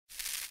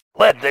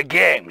Let the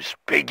games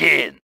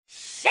begin.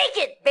 Shake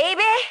it,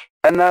 baby!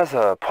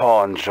 Another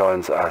pawn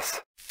joins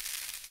us.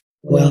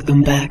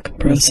 Welcome back,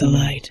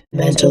 Proselyte.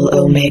 Mental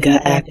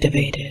Omega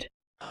activated.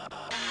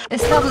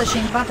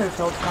 Establishing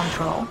battlefield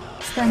control.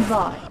 Stand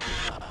by.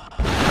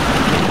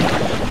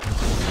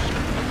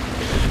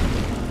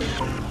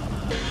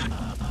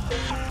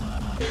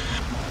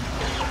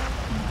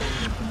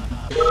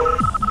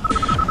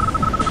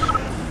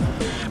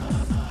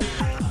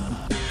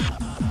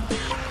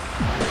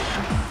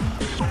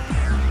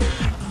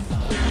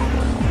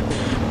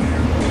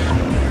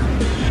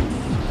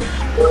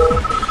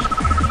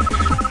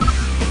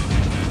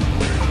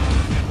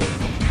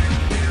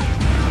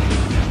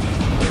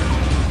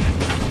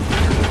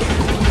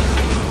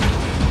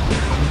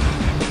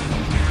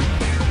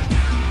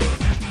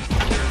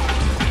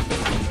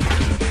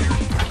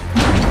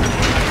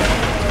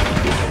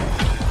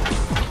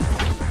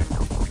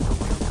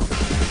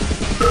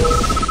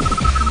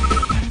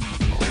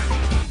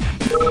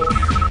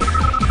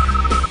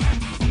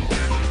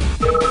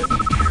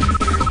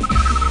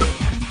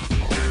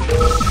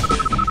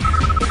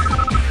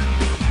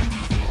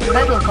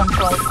 Battle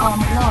control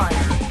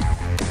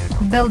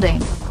online. Building.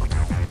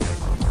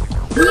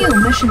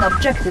 New mission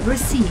objective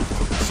received.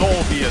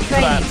 Soviet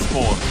Training.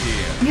 transport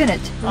here.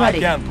 Unit ready.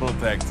 I can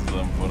protect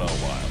them for a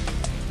while.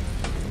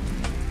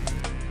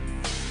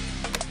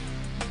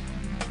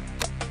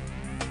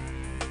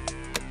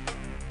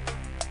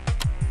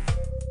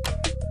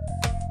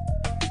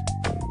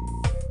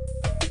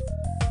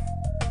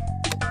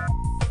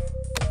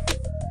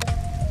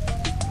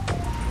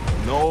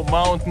 No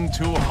mountain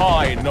too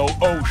high, no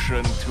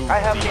ocean too I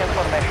have deep. the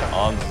information.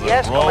 On the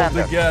Yes, road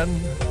Commander. again.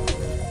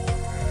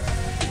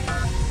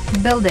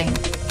 Building.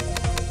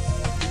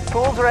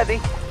 Tools ready.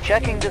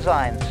 Checking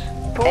designs.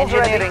 Tools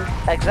Engineering.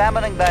 ready.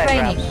 Examining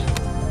diagrams.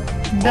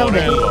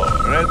 Building.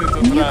 Morello, ready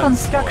to New transport.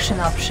 construction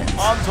options.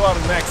 On to our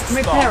next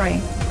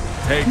Repairing.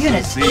 stop. Take the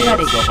Unit seats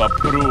ready. of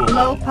approval.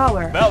 Low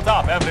power. Belt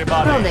up,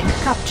 everybody. Building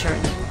captured.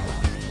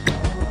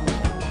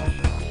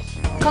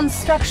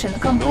 Construction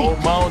complete. No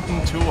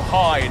mountain too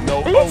high, no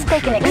Let's ocean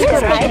take an too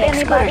excursion, deep.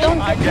 anybody?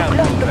 I can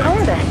Lost the protect.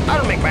 carbon.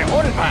 I'll make my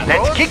own path.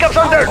 Let's kick up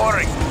some dirt.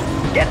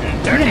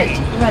 Getting dirty.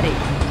 Unit ready.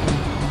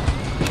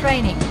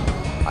 Training.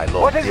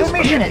 What is the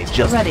mission? Unit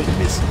ready.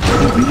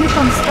 New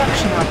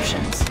construction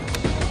options.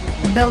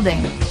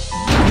 Building.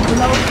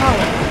 Low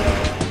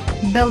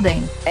power.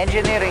 Building.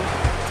 Engineering.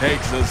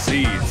 Take the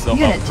seats of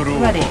Unit approval.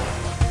 ready.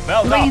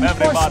 Belt up, everybody.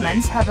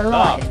 Reinforcements have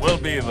arrived. We'll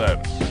be there.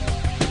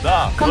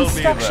 We'll be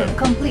Construction there.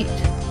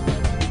 complete.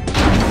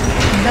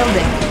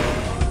 Building.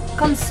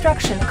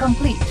 Construction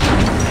complete.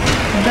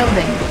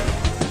 Building.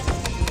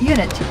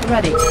 Unit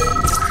ready.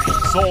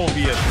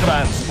 Soviet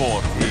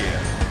transport here.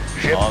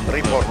 Ship On the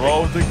reporting.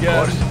 road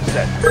again. Course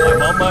set.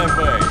 I'm on my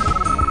way.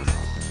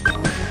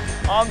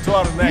 On to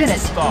our next Unit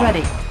stop.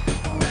 ready.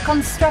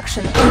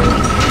 Construction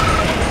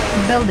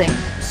complete. Building.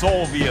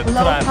 Soviet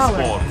Low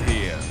transport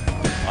here.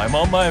 I'm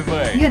on my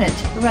way. Unit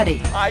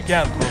ready. I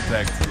can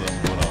protect them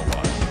for a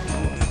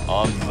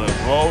while. On the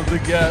road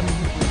again.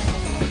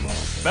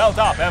 Belt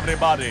up,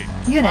 everybody.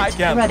 Unit I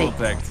can ready.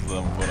 protect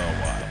them for a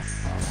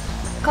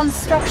while.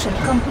 Construction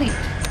complete.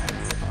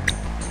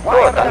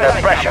 Good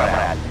under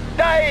pressure.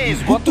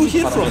 Dive. Good to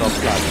hear from you,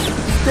 guys.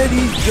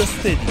 Steady, just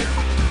steady.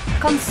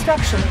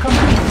 Construction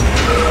complete.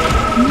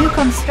 New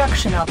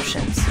construction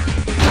options.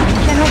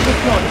 Cannot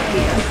deploy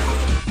here.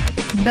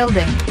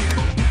 Building.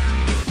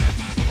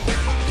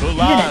 To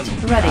land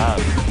ready.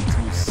 and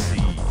to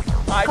sea.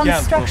 I can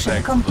Construction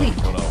protect complete.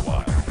 them for a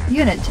while.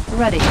 Unit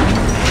ready.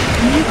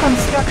 New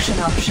construction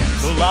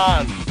options. To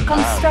land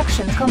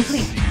Construction and to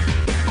complete. sea.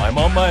 I'm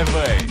on my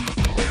way.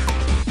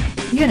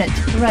 Unit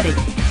ready.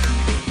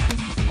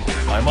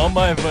 I'm on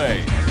my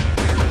way.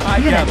 I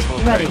Unit can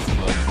protect ready. them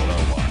for a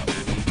while.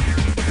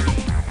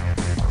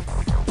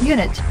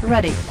 Unit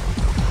ready.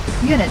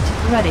 Unit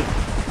ready.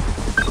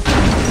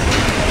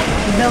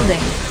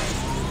 Building.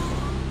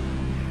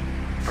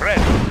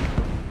 Ready.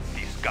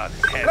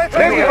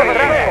 Ready for the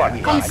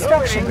transport.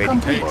 Construction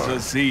complete. Take the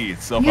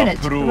seats of Unit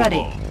approval.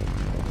 ready.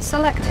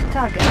 Select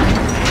target.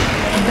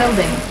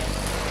 Building.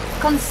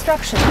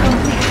 Construction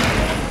complete.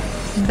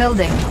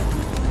 Building.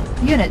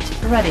 Unit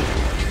ready.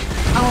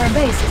 Our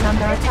base is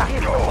under attack.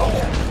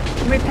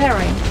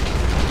 Repairing.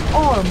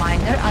 Ore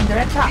miner under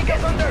attack.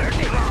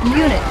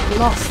 Unit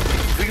lost.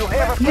 Do you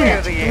ever clear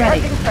Unit the ready.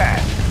 heading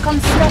fast?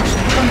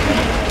 Construction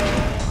complete.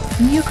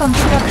 New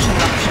construction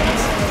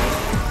options.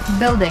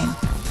 Building.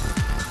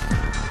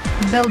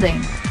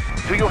 Building.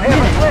 Do you have a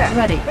Unit plan?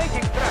 ready.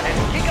 Making threat.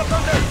 And kick up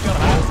some dirt.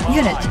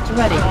 Unit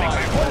ready.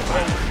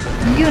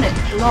 Unit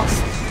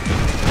lost.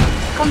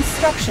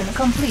 Construction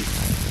complete.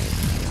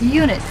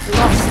 Unit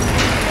lost.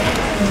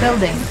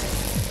 Building.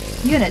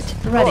 Unit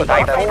ready.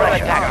 Typhoon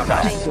attack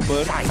site.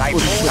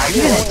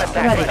 Unit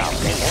ready.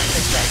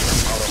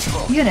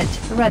 Unit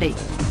ready.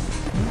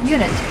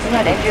 Unit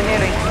ready.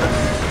 Engineering.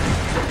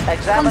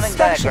 Examining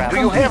Construction diagram. Do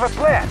you have a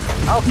plan?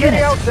 I'll carry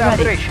Unit out the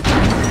ready. operation.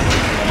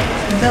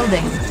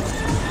 Building.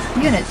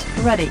 Unit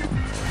ready.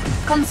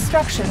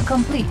 Construction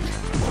complete.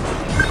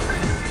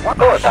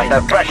 Put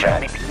under pressure.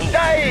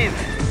 Dive!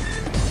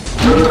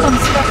 New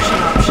construction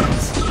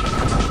options.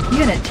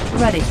 Unit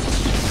ready.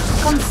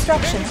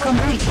 Construction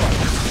complete.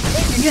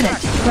 Unit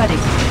ready.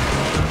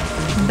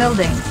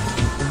 Building.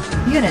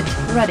 Unit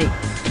ready.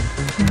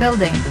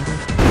 Building.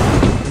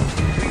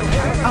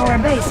 Our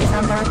base is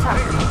under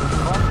attack.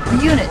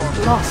 Unit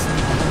lost.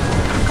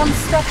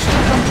 Construction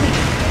complete.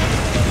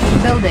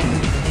 Building.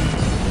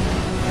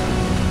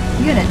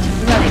 Unit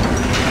ready.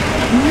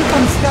 New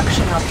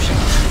construction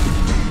options.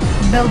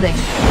 Building.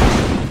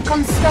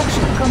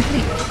 Construction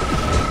complete.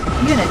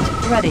 Unit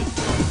ready.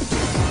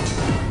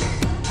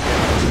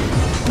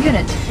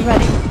 Unit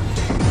ready.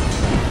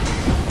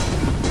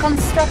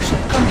 Construction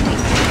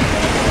complete.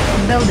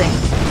 Building.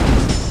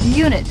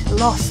 Unit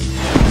lost.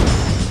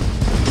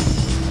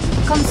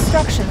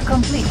 Construction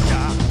complete.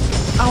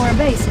 Our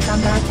base is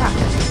under attack.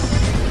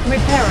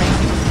 Repairing.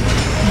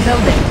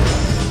 Building.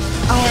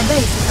 Our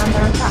base is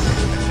under attack.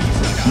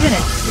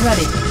 Unit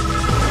ready.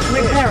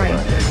 Repairing.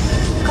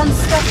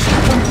 Construction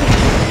complete.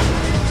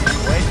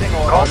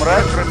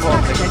 Comrade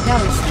reporting. Structure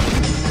garrison.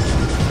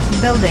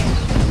 Building.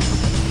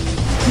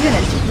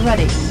 Unit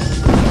ready.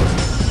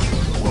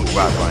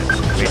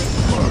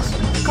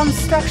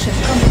 Construction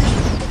complete.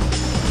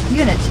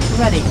 Unit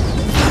ready.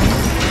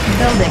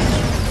 Building.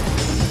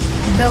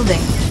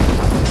 Building.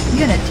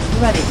 Unit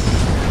ready.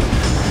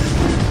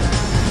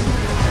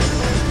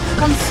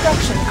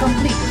 Construction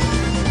complete.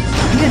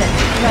 Unit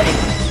ready.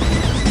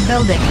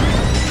 Building.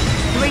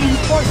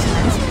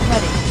 Reinforcements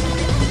ready.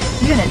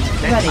 Unit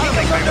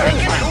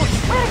ready.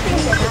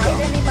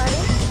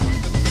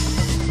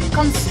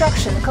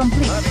 Construction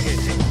complete.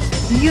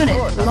 Unit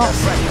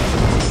lost.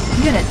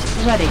 Unit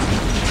ready.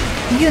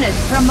 Unit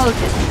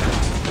promoted.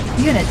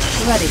 Unit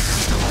ready.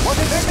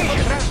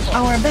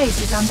 Our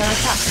base is under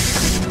attack.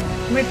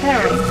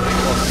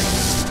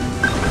 Repairing.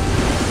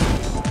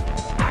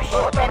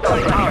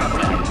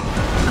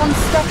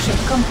 Construction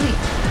complete.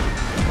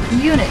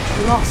 Unit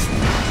lost.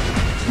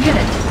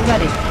 Unit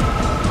ready.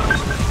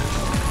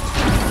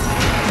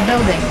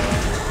 Building.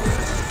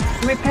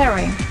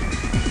 Repairing.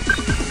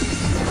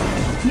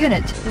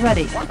 Unit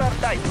ready.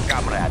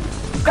 Comrade.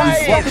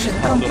 Construction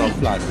Under our complete.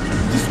 flag.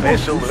 This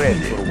Vessel won't be ready.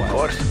 seen for a while.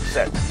 Course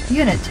set.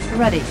 Unit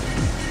ready.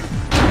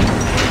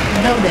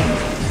 Building.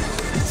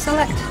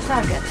 Select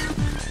target.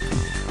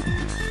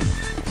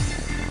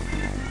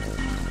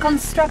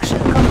 Construction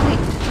complete.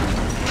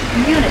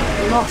 Unit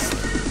lost.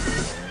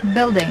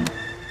 Building.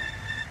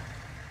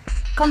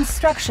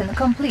 Construction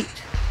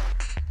complete.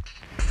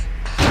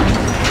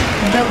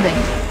 Building.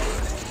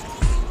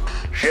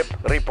 Ship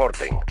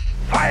reporting.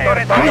 Unit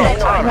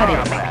ready.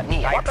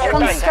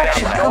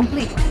 Construction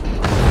complete.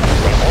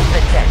 They won't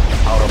detect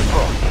our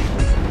approach.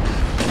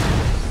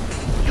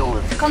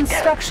 Use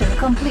Construction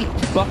complete.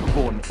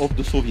 Backbone of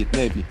the Soviet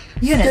Navy.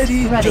 Unit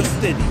Steady, ready. just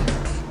steady.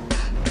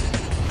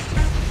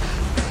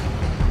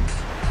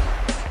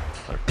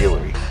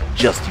 Artillery,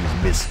 just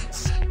use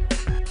missiles.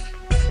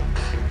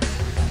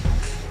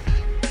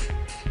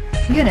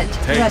 Unit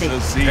Take ready. the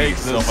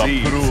seats of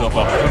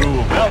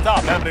approve. Belt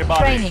up, everybody.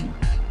 Training.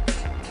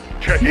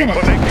 Checking Unit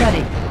connection.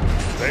 ready.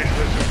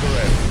 Status is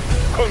correct.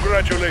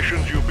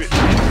 Congratulations, you beat this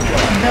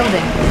job.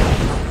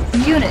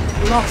 Building. Unit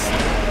lost.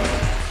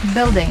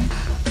 Building.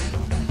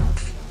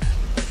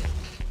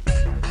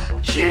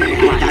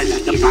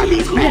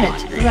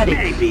 Unit ready.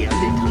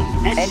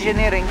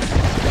 engineering.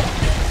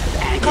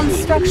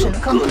 Construction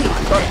complete.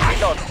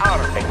 Torpedoes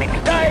are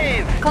technique.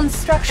 Dive!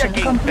 Construction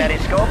Checking complete.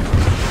 periscope.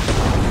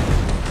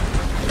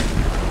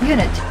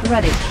 Unit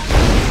ready.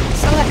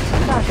 Select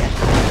target.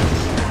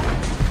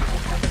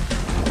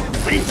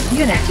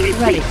 Unit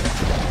ready.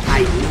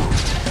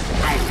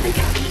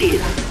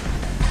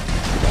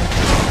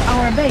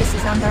 Our base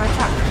is under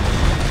attack.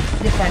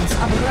 Defense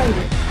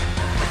upgraded.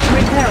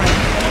 Repairing.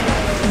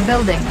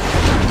 Building.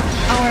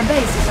 Our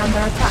base is under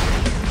attack.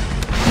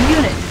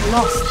 Unit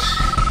lost.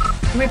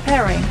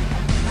 Repairing.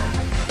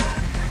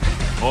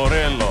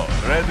 Morello,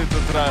 ready to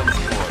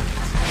transport.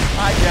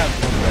 I can't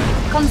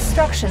prevent.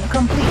 Construction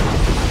complete.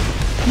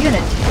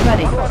 Unit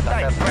ready.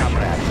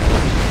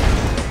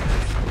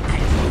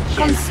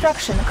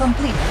 Construction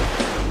complete.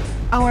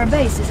 Our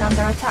base is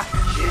under attack.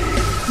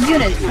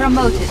 Unit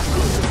promoted.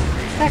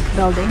 Tech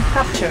building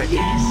captured.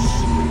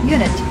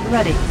 Unit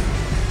ready.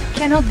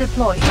 Cannot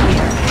deploy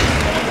here.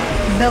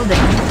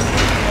 Building.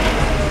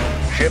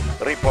 Ship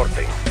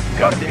reporting.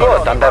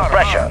 Put under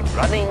pressure.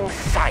 Running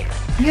silent.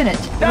 Unit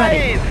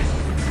ready.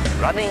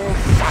 Dive! Running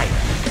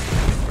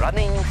silent.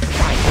 Running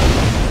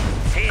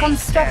silent.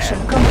 Construction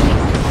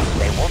complete.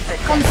 They won't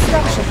detect.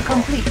 Construction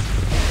complete.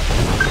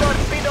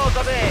 Torpedoes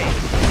away.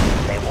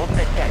 They won't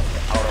detect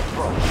our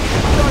approach.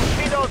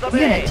 Torpedoes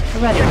away. Unit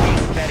ready.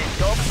 Checking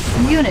periscope.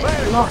 Unit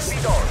Where's lost.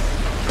 torpedoes?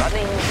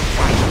 Running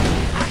silent.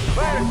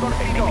 Where's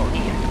torpedoes?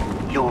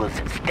 Use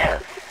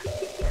stealth.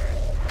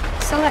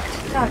 Select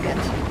target.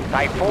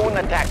 Typhoon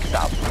attack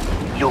sub.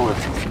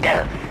 Use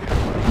stealth.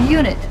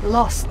 Unit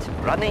lost.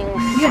 Running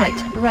Unit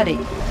silent. ready.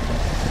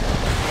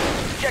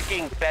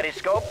 Checking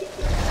periscope.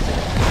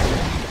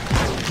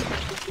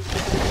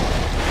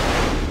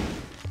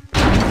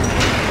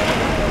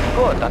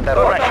 Speedos under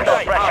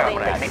pressure.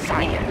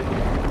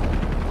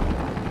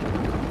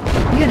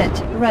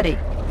 Unit ready.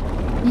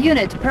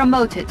 Unit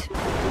promoted.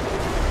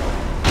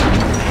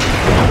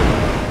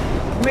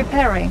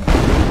 Repairing.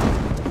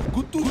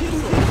 Good to hear.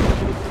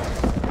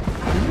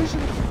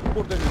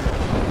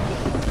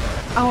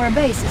 Our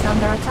base is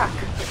under attack.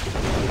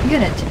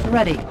 Unit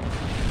ready.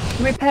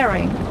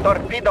 Repairing.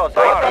 Torpedoes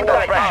are under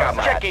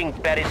pressure. Checking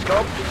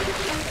periscope.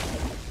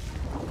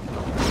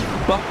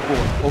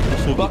 Backbone of the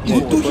Soviet Navy.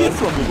 Good to hear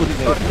from you.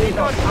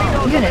 Torpedoes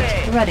Unit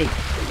away. ready.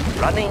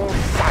 Running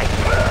sight.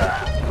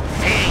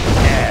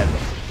 Ahead.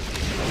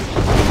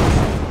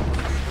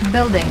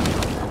 Building.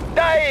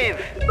 Dive.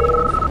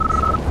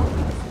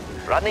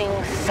 Running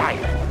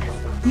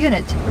silent.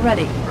 Unit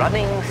ready.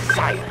 Running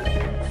silent.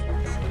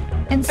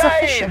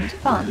 Insufficient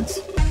funds.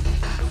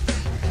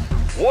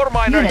 War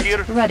miner Unit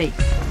here. ready.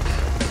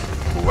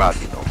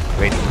 Guardino,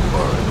 waiting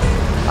for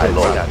I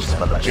lost,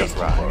 but just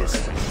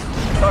missiles.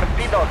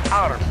 Torpedoes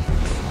armed.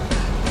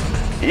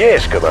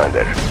 Yes,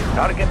 Commander.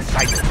 Target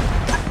sighted.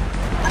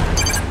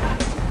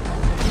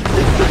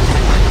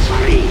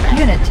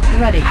 Unit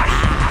ready.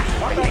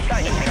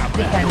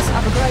 Defense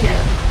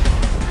upgraded.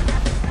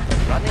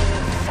 Running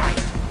sight.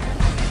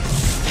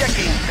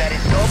 Checking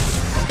periscope.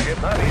 Ship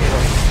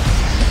navigating.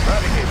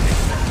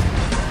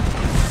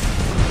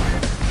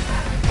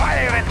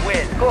 Fire at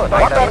will. Good.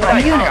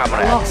 Unit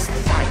lost.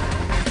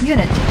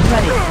 Unit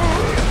ready.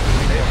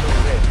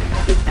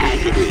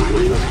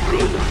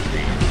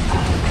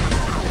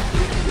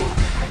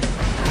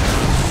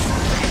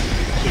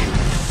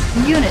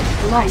 Unit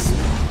lost.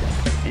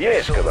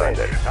 Yes,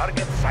 Commander.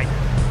 Target sighted.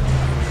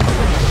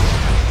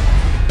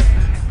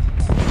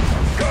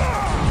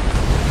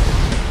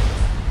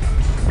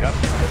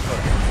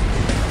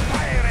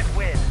 Fire at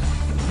will.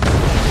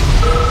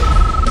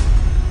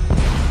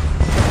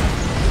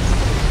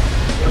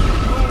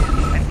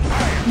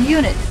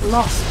 Unit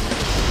lost.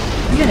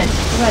 Unit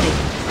ready.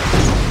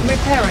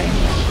 Repairing.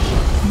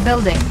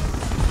 Building.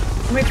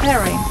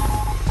 Repairing.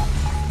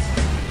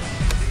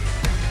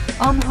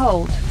 On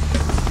hold.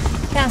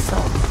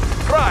 Cancel.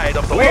 Pride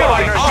of the We are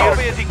war the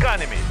Soviet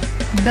economy.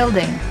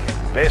 Building.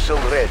 Vessel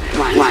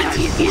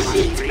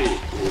ready.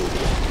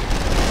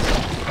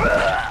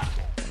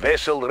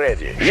 Vessel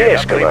ready.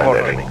 Yes,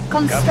 Commander.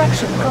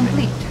 Construction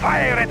complete.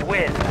 Fire at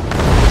will.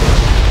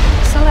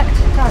 Select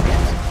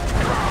target.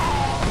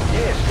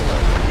 Yes,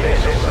 Commander.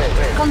 Yes,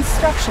 Commander.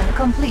 Construction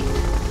complete.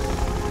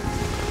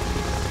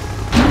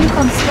 New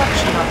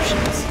construction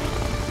options.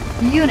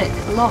 Unit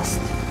lost.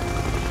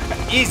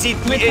 Easy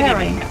to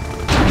Repairing.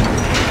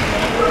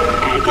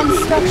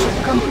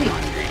 Construction complete.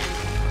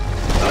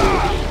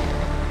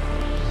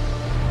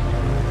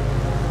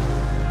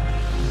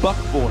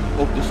 Backbone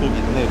of the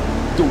Soviet Navy.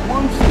 The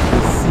ones of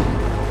the sea.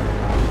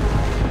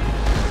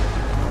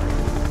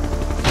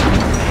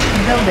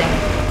 Building.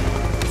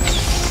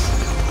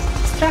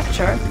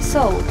 Structure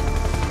sold.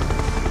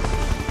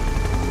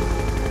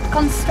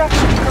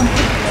 Construction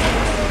complete.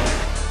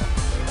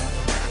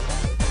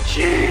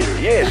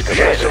 Yes,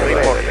 Commander.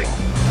 Reporting.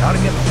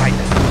 Target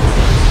sighted.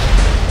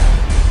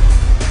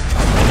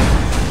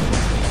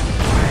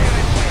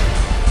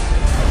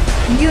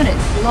 Unit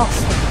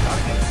lost.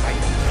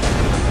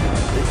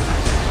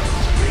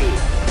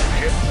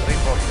 Ship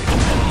reporting.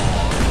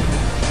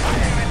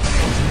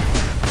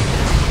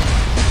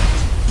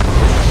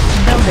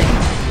 Building.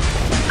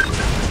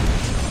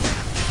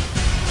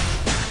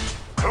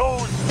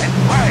 Close and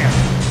fire.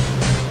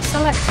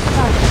 Select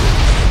target.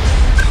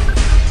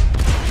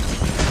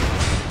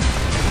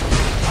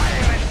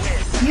 Fire at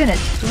will.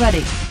 Unit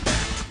ready.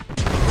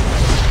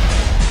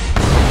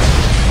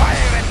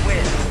 Fire at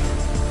will.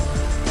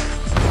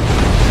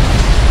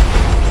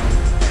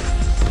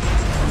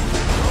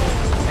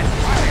 And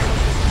fire.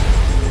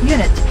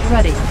 Unit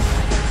ready.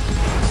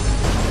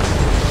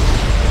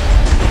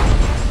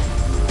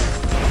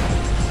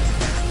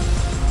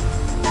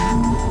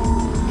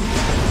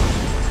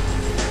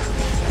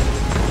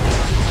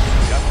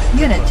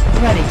 Unit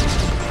ready.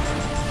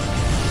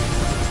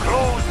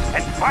 Close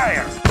and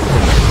fire.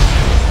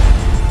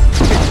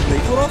 Play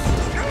for us?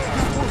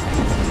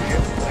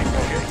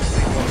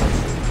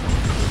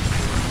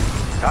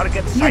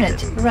 Target Unit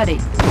sighted. ready.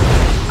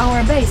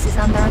 Our base is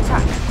under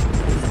attack.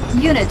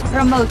 Unit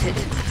promoted.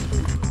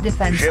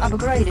 Defense Ship.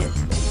 upgraded.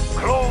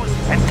 Close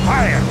and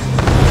fire.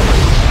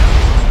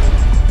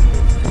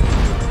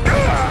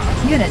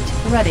 Unit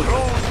ready.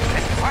 Close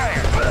and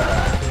fire.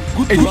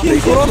 Good to hear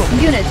for us?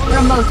 Unit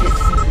promoted.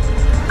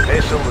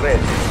 Vessel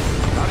ready.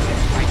 Target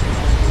sighted.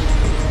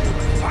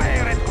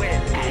 Fire at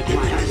will.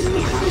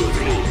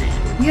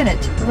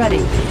 Unit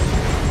ready.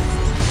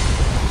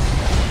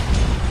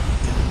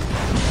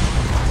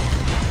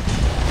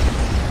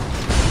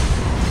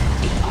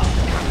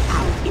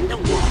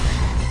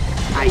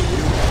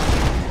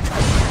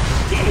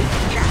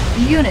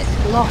 Unit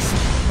lost.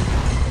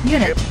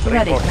 Unit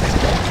ready.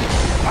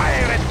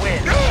 Fire at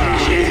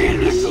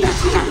will.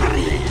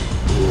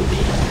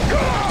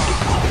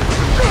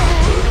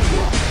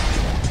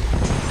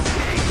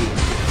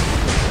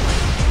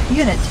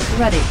 Unit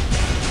ready.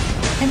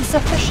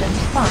 Insufficient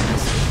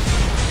funds.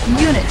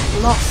 Unit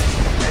lost.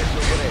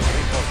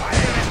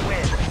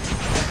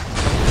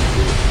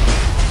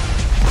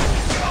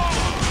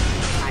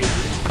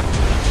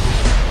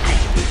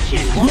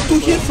 Good to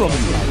hear from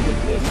you.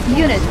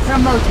 Unit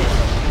promoted.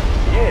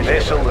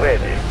 Vessel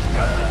ready.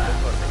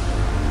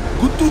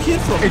 Good to hear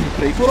from you.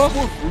 Pray for us.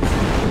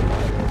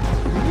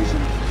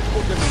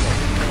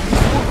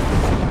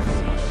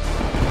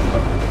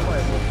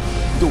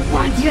 The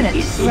one Unit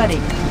ready.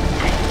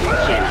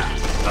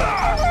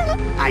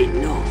 I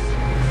know.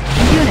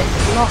 Unit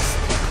lost.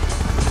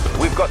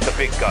 We've got the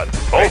big gun.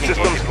 All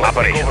systems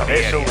operational.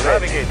 Vessel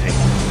navigating.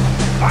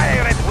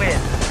 Fire at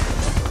will.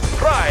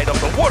 Pride of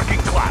the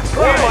working class.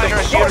 Pride of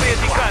the Soviet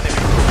economy.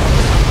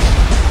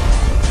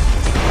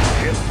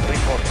 Ship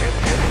reported.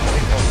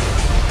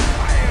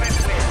 Fire at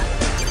will.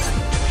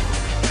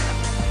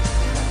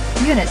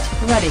 Unit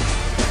ready.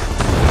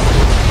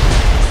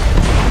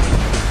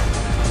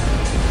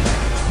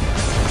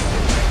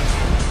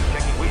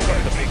 We've got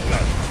the big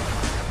gun.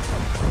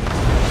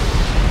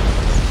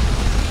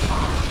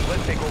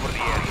 Let's take over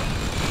the area.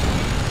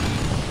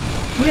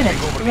 Unit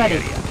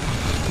ready.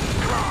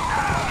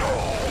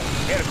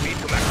 Airspeed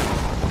to maximum.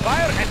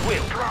 Fire at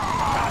will.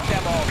 Shot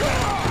them all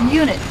down.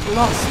 Unit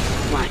lost.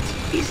 What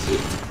is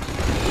it?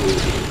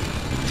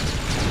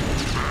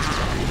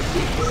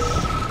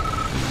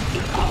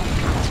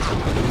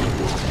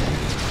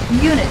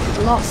 Unit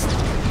lost.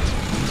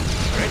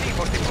 Ready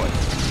for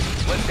deployment.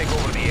 Let's take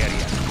over the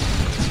area.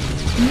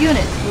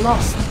 Unit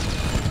lost.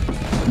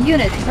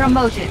 Unit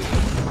promoted.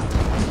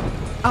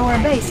 Our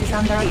base is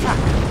under attack.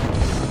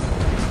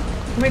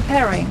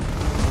 Repairing.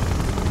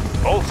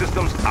 All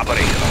systems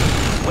operational.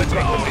 Let's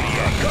take over the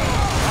area.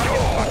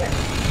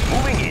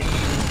 Moving in.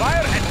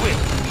 Fire at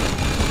will.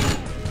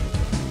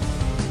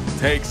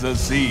 Take the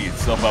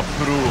seeds of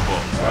approval.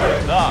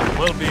 Doc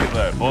will be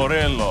there.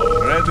 Borello,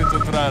 ready to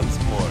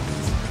transport.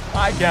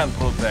 I can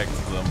protect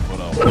them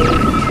for a while.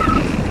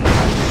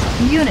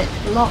 Unit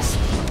lost.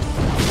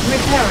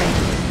 Repairing.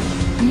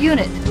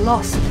 Unit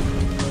lost.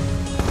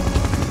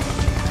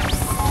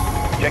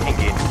 Checking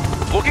in.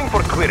 Looking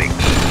for clearing.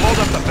 Load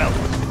up the belt.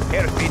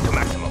 Airspeed to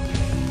maximum.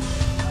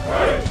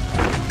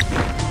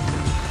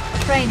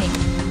 Training.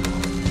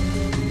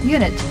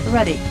 Unit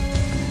ready.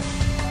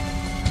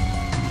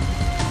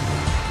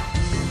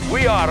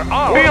 We are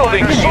armed.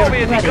 Building Unit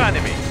Soviet ready.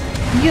 economy.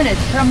 Unit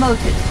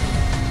promoted.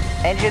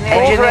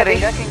 Engineering.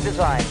 Checking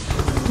design.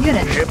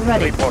 Unit Ship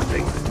ready.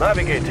 reporting.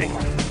 Navigating.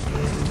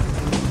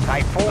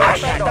 Typhoon.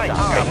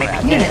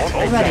 Unit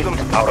All ready.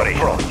 systems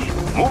operational.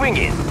 Moving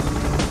in.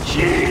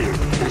 Share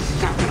the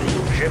suffering.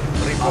 Ship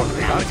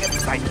reporting. Target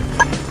sighted.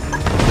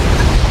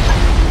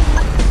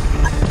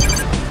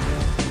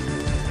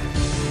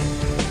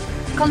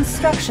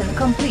 Construction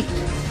complete.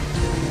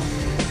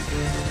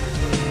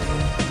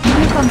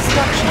 New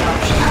construction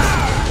options.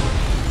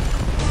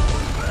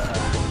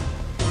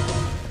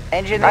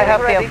 Engineering. I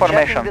have the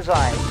information. Checking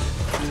design.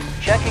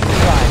 Checking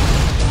design.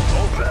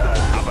 All systems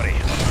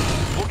operational.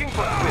 Looking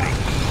for clearing.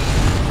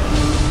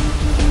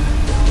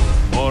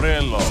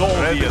 Borello,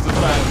 ready to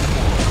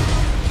transport.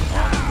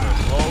 On the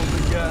road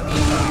again.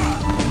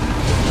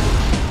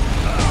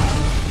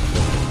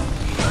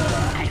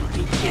 I will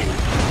be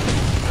generous.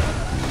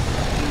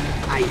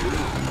 I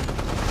know.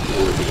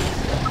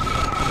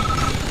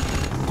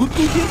 Good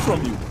to hear from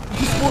you.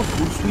 This was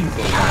full swing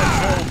for us.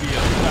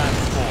 Soviet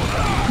transport.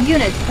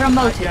 Unit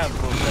promoted. Can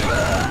protect.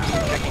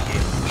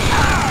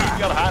 Keep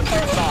your hands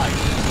inside.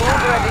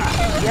 Move ready.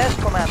 Yes,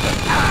 Commander.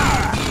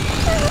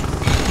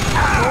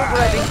 Move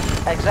ready.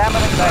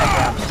 Examining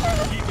diagram.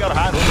 Keep your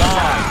hands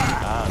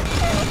inside.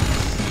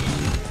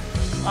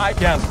 I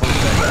can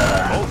protect.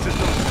 All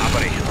systems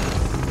operational.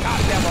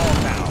 Got them all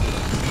down.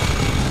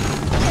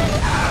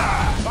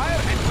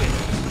 Fire at will.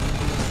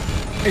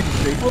 Any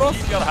pray for us?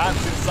 Keep your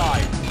hands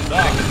inside.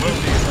 Doc will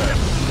be there.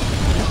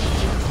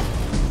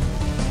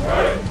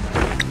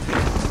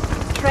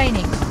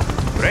 Training.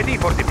 Ready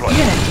for deployment.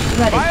 Unit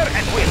ready. Fire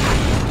at will.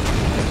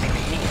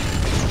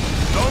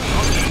 Zone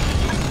on E.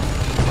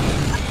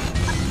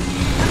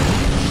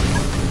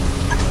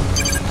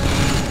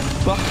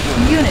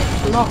 Unit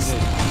lost.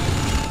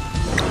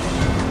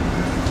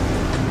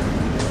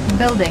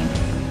 Building.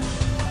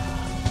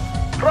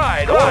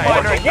 Pride of the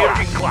minor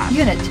working class.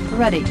 Unit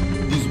ready.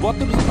 These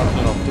waters are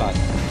on our plan.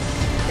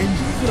 And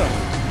use it.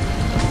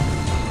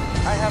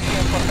 I have the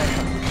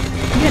information.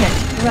 Unit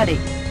ready.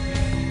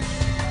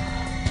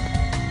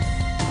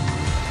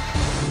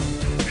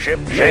 Ship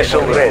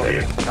vessel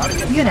ready.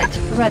 Unit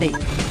ready.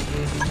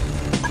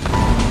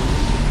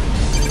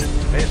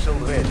 Vessel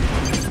ready.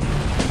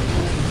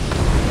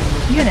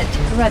 Unit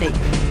ready.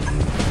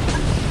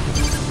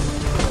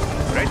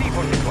 Ready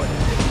for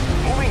deployment.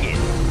 Moving in.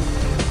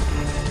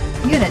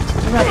 Unit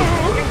ready.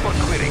 Looking for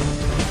clearing.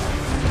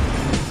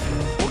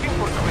 Looking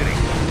for clearing.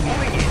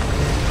 Moving in.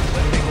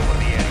 Let's take over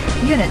the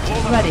area. Unit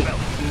ready.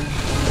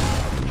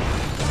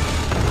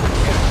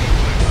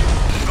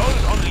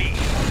 Drones on lead.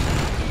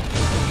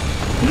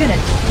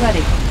 Unit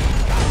ready.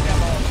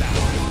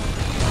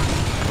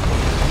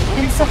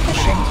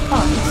 Insufficient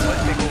funds.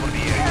 Let's take over the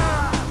area.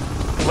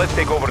 Let's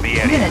take over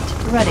the area. Unit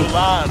ready. To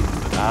land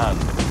and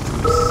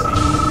to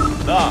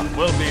sea. That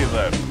will be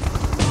them.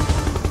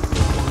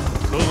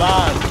 To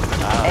land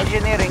and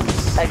Engineering.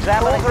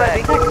 Examining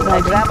Tech building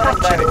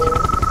Examining captured.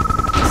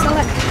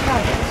 Select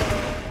target.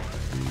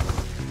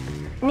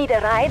 Need a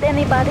ride,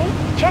 anybody?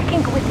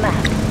 Checking with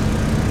map.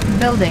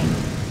 Building.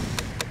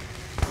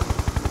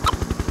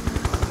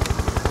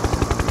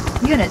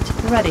 Unit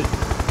ready.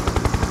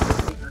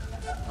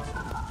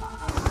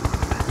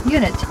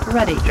 Unit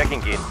ready.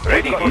 Checking in.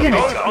 Ready for Unit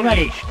drones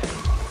ready. unleashed.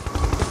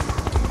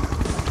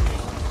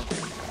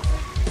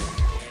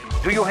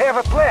 Do you have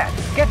a plan?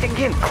 Getting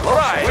in close.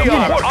 Right, we Unit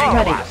are working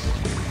ready. fast.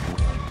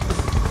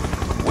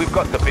 We've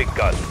got the big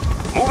gun.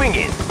 Moving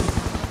in.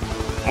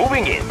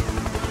 Moving in.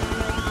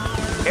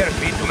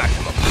 Airspeed to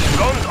maximum.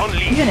 Guns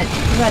unleashed. Unit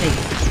ready.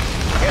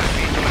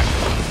 Airspeed to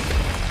maximum.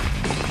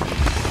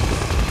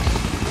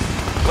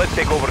 Let's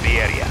take over the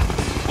area.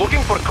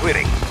 Looking for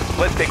clearing.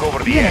 Let's take over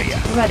the Unit area.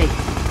 ready.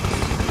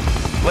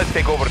 Let's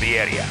take over the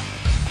area.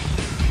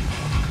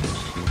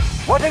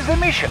 What is the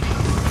mission?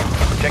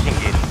 Checking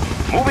in.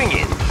 Moving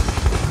in.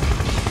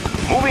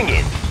 Moving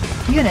in.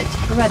 Unit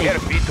ready.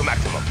 Airspeed to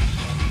maximum.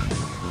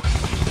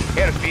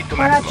 Airspeed to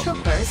maximum.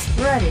 Paratroopers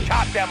ready.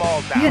 Shot them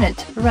all down.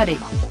 Unit ready.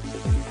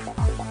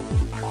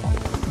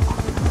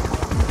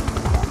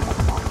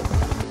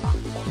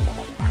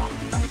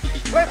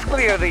 Let's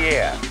clear the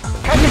air.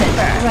 Unit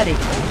ready.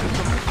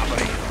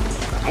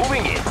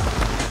 Moving in.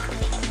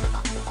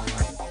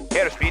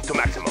 Airspeed to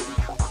maximum.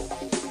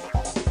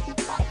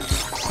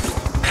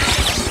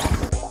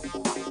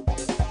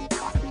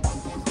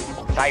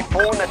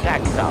 Typhoon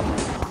attack sub.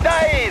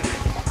 Dive!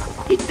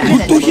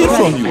 Unit To hear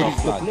from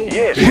ready. you.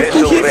 Yes, Good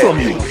to hear from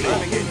you.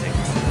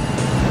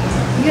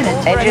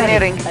 Unit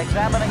Engineering. ready.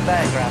 Examining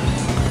diagram.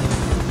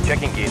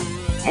 Checking in.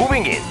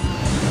 Moving in.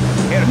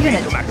 Airspeed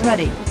Unit to maximum.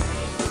 ready.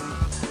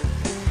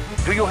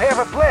 Do you have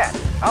a plan?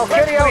 I'll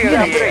carry out the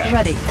Unit operation.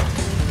 ready.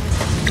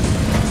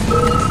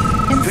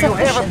 Do you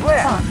have a Insufficient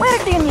plan? funds. Where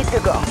do you need to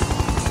go?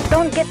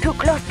 Don't get too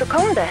close to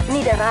combat.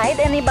 Need a ride,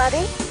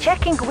 anybody?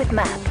 Checking with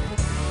map.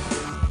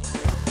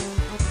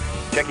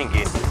 Checking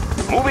in.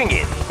 Moving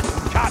in.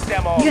 Shot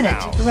them all Unit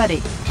down.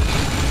 ready.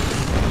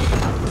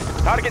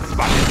 Target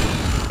spotted.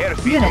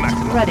 Airspeed to Unit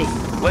maximum. ready.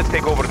 Let's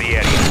take over the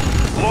area.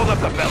 Load up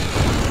the belt.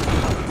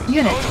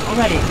 Unit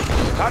ready.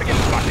 Target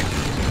spotted.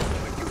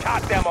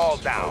 Shot them all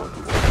down.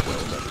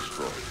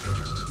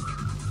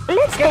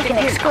 Let's take an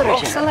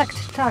excursion. Select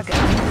target.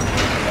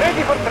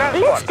 Ready for Let's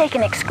transport. take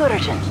an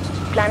excursion.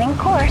 Planning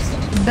course.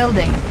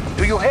 Building.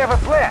 Do you have a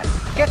plan?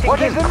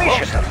 What is the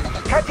mission?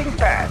 Cutting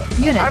path.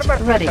 Unit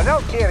Armored ready.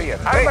 personnel carrier.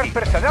 Armored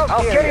personnel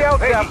carrier. I'll carry out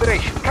the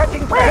operation.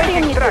 Cutting Where path. do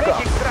you need to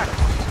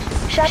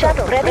go?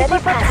 Shuttle ready for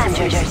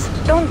passengers.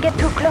 Don't get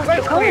too close to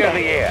Let's clear combat.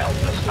 the air.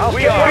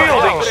 We are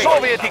building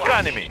Soviet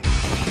economy.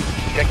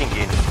 Checking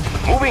in.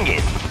 Moving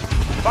in.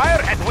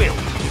 Fire at will.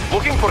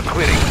 Looking for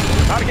clearing.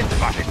 Target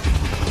spotted.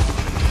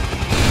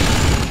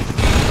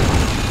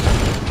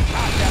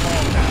 Shot them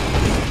all down.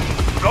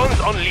 Guns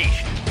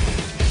unleashed.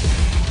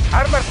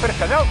 Armored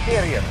personnel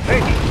carrier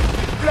ready.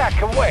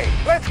 Black away.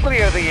 Let's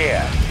clear the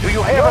air. Do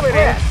you have a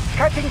plan?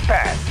 Cutting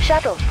path.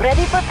 Shuttle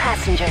ready for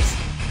passengers.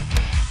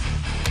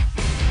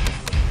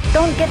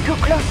 Don't get too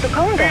close to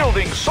combat.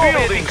 Building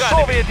Soviet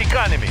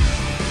economy.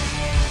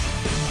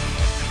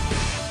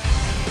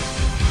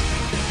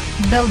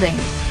 Building.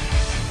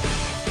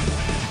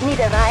 Need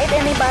a ride,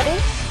 anybody?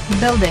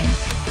 Building.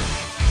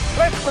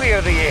 Let's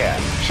clear the air.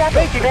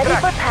 Shuttle Making ready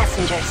track. for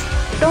passengers.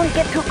 Don't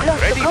get too close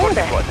Ready to for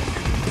combat. deployment.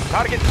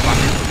 Target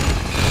spotted.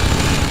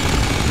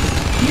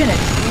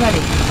 Unit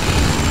ready.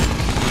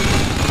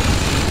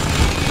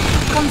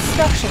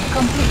 Construction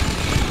complete.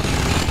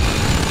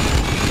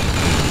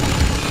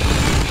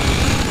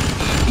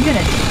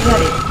 Unit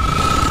ready.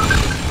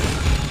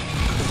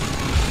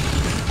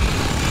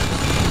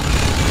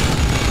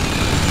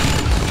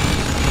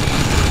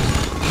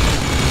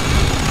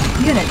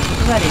 Unit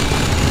ready.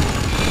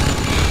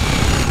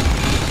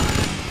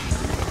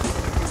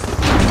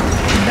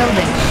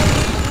 Building.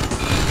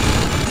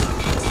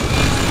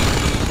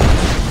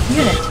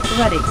 Unit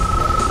ready.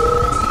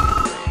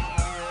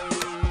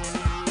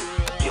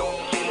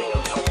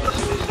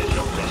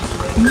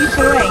 New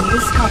terrain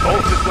is All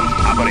covered. systems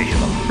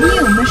operational.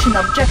 New mission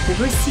objective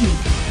received.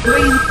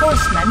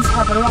 Reinforcements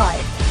have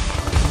arrived.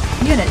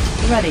 Unit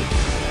ready.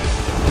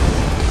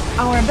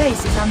 Our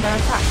base is under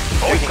attack.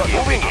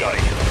 Moving in.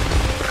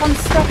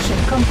 Construction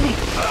complete.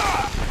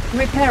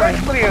 Repairing.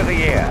 Let's clear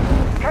the air.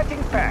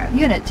 Cutting path.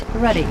 Unit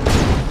ready.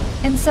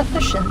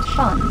 Insufficient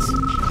funds.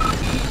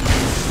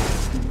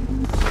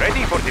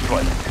 Ready for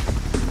deployment.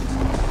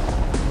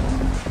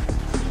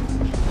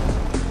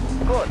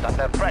 Good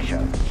under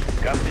pressure.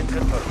 Captain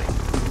confirming.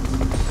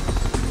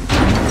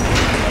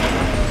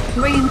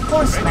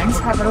 Reinforcements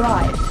have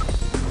arrived.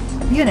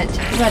 Unit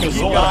ready.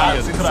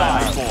 Soviet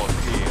transport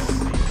here.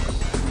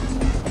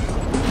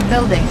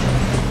 Building.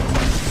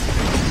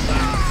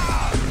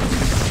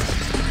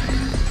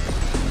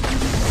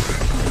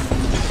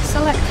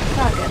 Select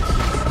target.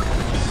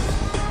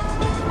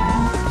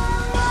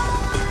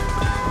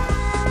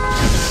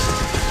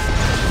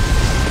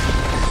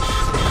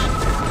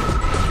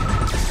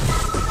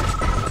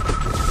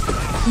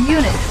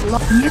 Unit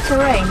new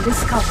terrain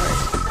discovered.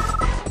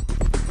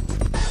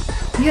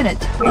 Unit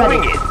ready.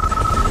 Moving in.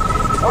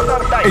 What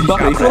are dice, Een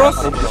bakkie voor ons.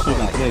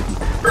 comrade?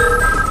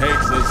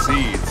 Take the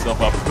seeds of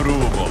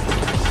approval.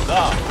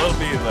 That will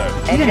be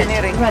there.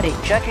 Unit ready.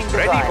 Checking the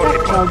Ready for vibe.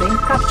 deployment. Building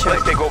captured.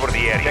 Let's take over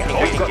the area.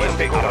 Let's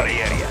take over the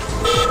area.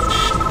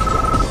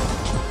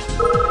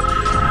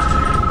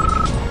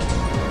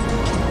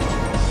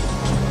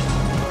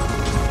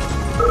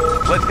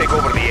 Let's take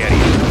over the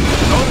area.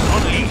 Drones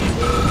unleashed.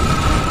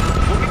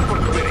 Looking for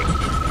clearing.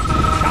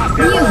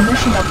 New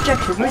mission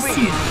objective Moving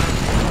received.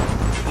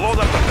 in. Load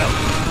up the belt.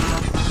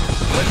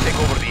 Let's take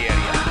over the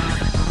area.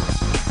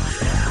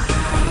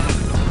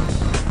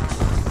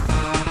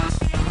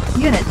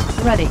 Unit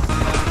ready.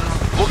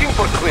 Looking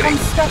for clearing.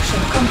 Construction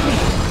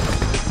complete.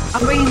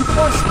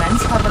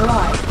 Reinforcements have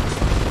arrived.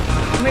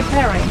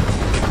 Repairing.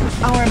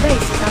 Our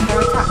base is under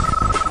attack.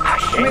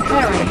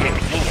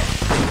 Repairing.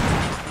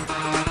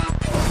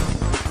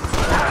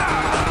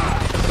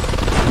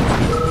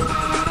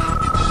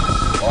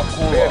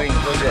 Bearing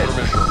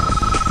information.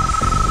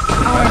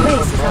 Our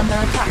base is under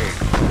attack.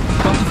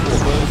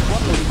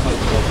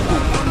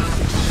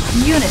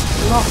 Unit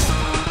lost.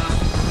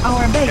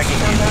 Our base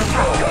is under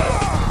attack.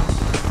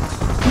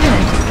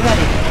 Unit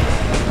ready.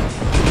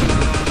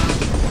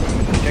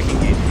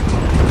 Checking in.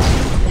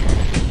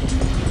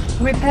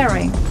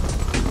 Repairing.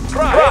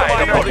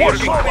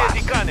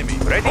 Economy.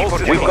 Ready for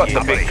We've got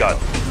the big gun.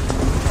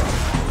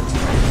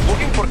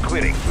 Looking for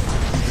clearing.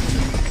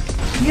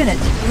 Unit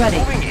ready.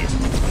 Moving in.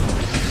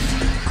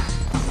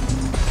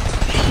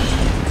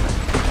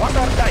 What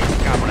are dice,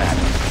 comrade?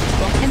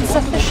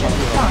 Insufficient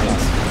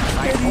funds.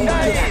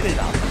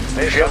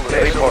 Ship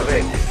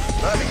reporting.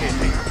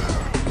 Navigating.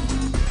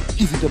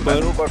 Is it a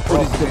bird or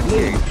is it a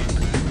plane?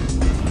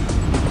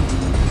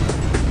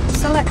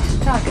 Select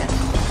target.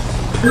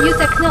 New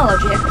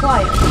technology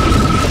acquired.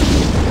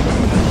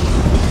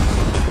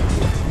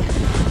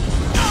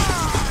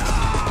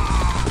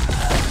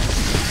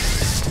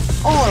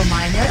 Ore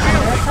miner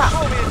under attack.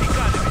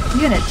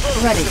 Unit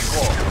ready.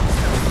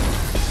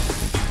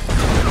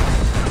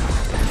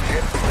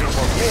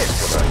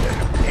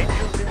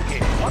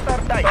 What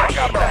are dice,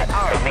 comrade?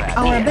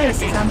 Our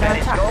base is under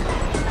attack.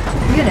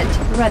 Unit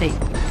ready.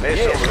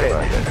 Vessel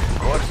ready.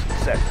 Course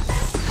set.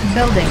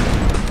 Building.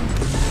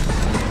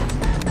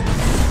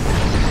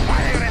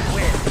 Fire and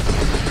wind.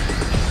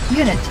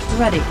 Unit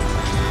ready.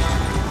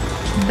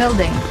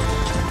 Building.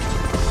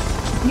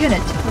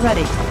 Unit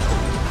ready.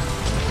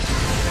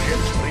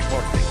 Ship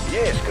reporting.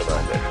 Yes,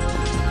 Commander.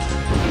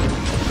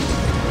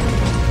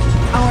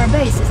 Our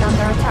base is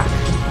under attack.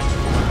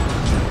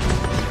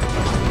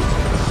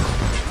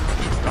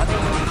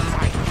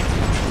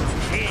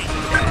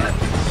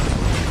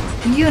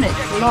 Unit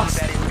lost.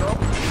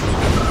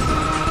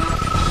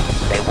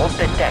 They won't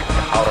detect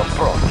our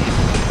approach.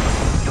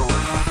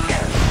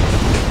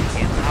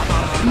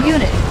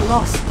 Unit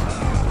lost.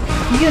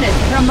 Unit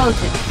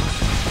promoted.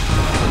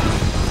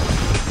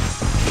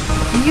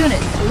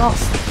 Unit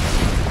lost.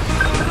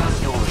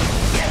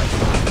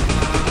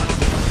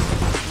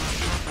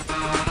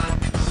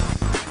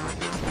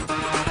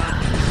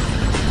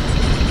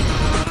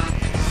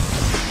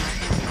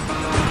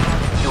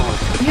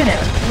 Unit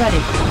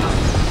ready.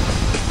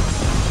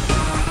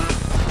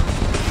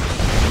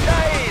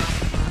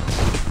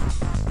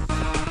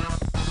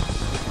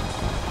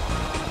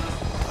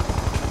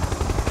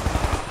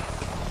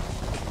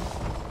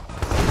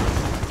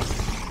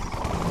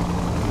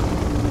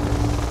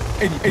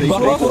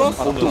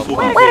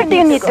 Where do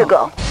you need to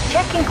go?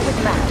 Checking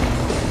with map.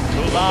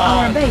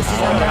 Our base is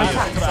under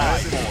attack.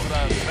 Well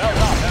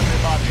done,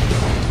 everybody.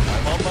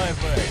 I'm on my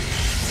way.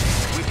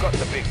 We've got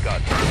the big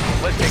gun.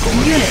 Let's take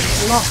over. Unit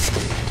lost.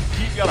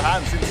 Keep your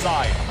hands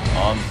inside.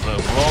 On the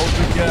road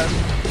again.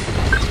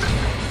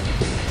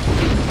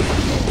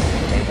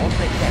 They won't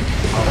detect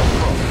our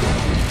approach.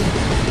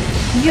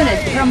 Unit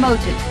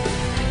promoted.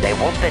 They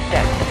won't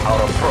detect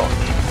our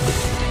approach.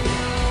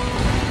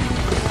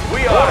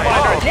 We are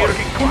working.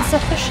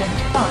 Insufficient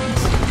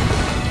funds.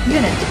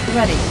 Unit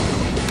ready.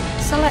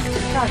 Select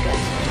target.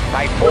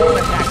 Typhoon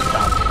attack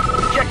sub.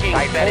 Checking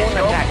Typhoon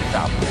attack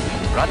sub.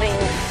 Running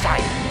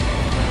sight.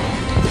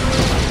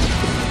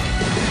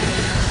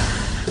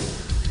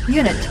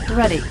 Unit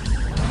ready.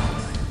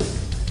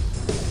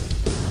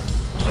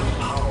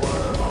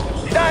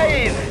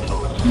 Dive!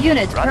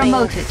 Unit Running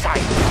promoted.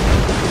 sight.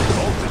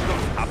 All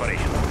systems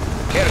operational.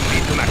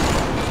 Airspeed to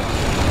maximum.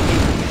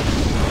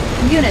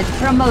 Unit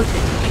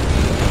promoted.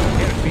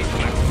 Airspeed to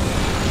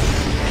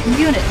maximum.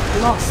 Unit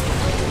lost.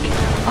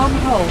 On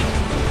hold.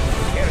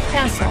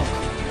 Cancelled.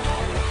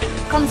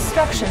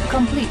 Construction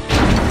complete.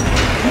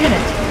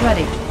 Unit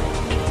ready.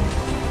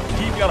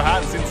 Keep your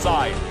hands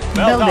inside.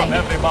 Well Building. done,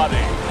 everybody.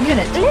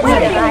 Unit Let's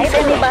ready. arrive,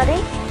 anybody?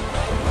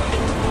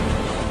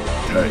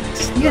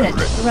 Unit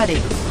ready.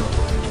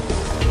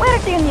 Where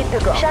do you need to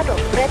go? Shuttle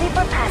ready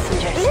for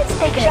passengers. Let's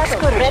take an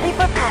excursion. Ready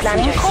for passengers.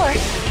 Planning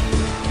course.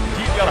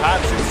 Keep your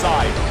hands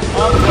inside.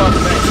 On your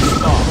next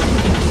stop.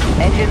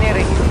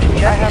 Engineering.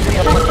 Tech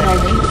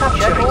building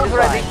captured. Shuttles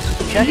ready.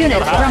 Unit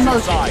Your hands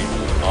promoted. inside.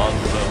 On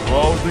the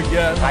road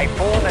again?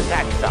 Typhoon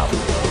attack sub.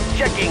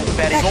 Checking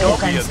very Tech close.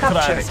 defense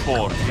captured.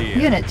 Transport here.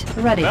 Unit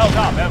ready. Belt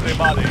up,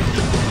 everybody!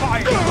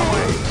 Fire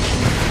away!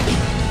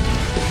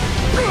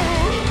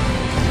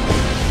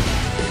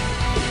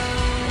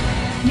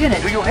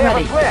 Unit Do you have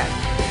ready. a plan?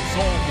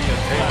 Soviet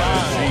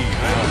transport.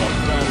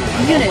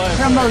 Unit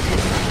promoted.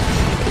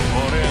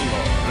 Morello,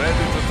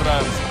 ready to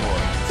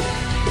transport.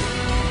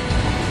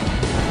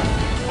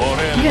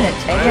 Morello, Unit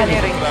ready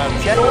ready. to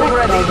transport. Tech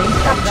building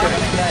captured.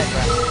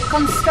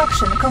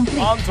 Construction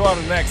complete. On to our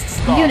next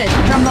stop. Unit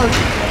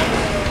promoted.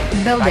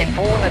 Building.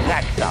 Typhoon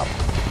attack sub.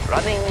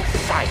 Running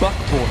sight.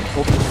 Backbone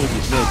of the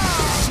Soviet Navy.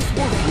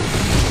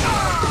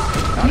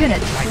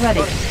 Unit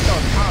ready.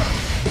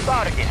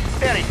 Target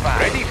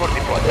verified. Ready for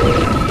deployment.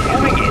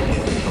 Moving in.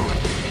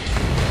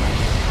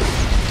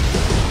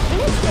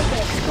 Let's take an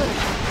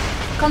excursion.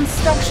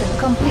 Construction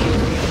complete.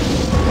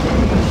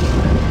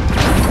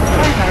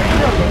 Primary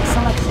building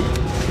selected.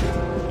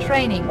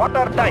 Training.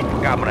 Water tight,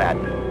 comrade.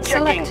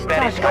 Checking Select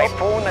periscope. target.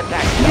 Typhoon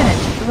attack. Unit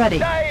ready.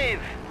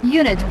 Dive.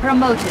 Unit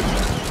promoted.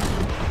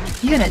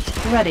 Unit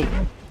ready.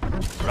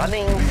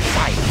 Running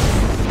sight.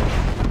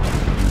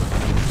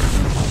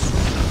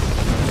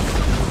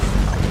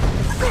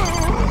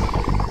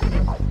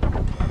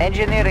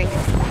 Engineering.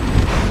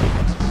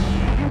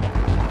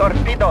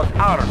 Torpedoes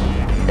armed.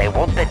 They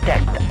won't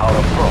detect our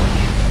approach.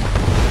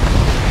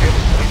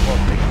 Ships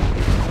reporting.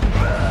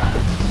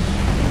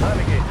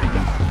 Navigating.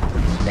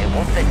 They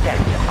won't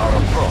detect our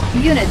approach.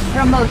 Unit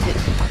promoted.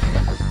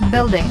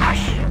 Building.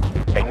 Hush.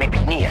 They may be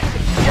near.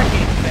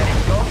 Checking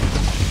periscope.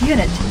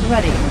 Unit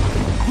ready.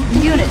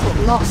 Unit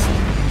lost.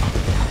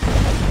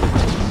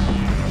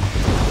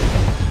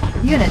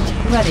 Unit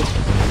ready.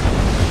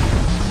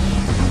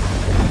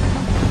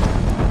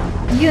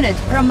 Unit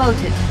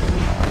promoted.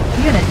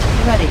 Unit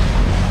ready.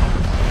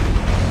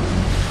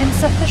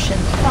 Insufficient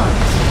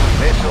funds.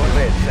 Vessel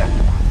red set.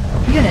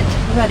 Unit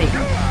ready.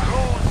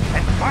 Cruise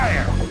and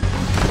fire.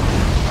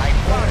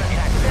 Typhoon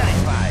attack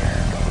verified.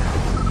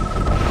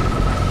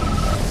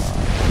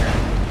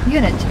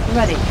 Unit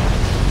ready.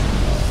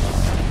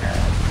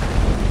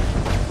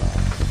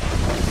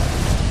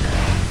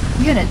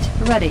 Unit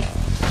ready.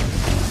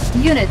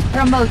 Unit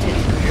promoted.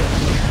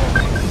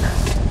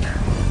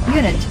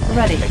 Unit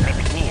ready. They may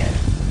be near.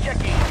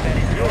 Checking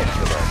periscope.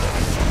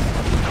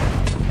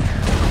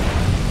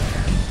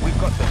 We've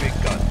got the big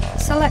gun.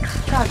 Select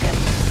target.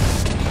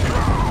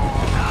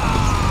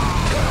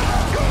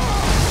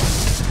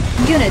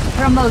 Unit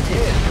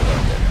promoted.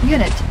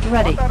 Unit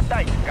ready. Water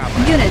tight,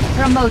 comrade. Unit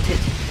promoted.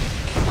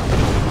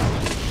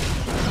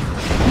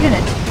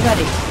 Unit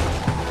ready.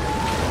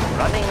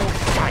 Running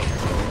sight.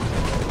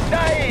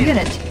 Dive!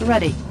 Unit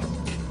ready.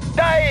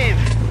 Dive!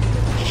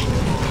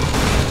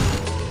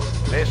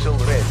 Vessel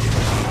ready.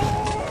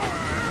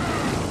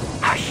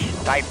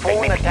 Hush!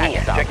 Typhoon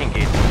attack. Checking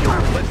it.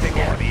 Let's take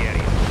over the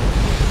area.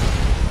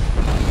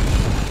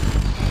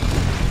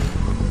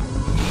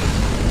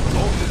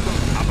 All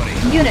systems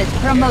operating. Unit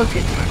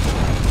promoted.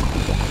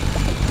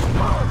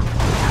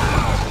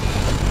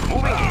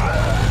 Moving in.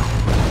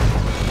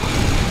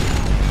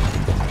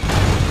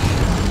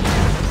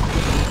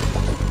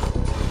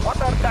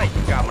 Water tight,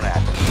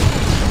 comrade.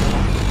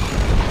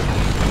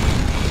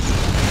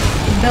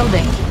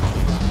 Building.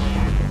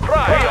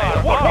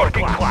 Try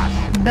working class.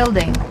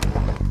 Building.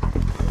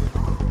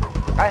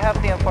 I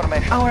have the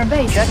information. Our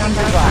base is Checking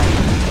under design.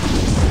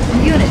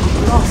 attack. Unit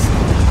lost.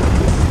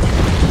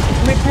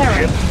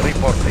 Repairing. Ships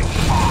reporting.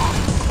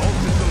 All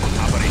systems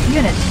operating.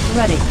 Unit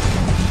ready.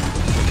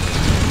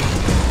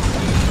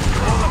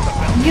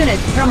 Unit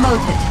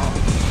promoted.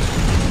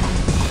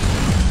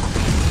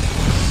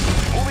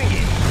 Moving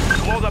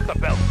in. Load up the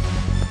belt.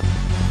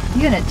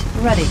 Unit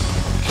ready.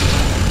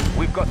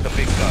 We've got the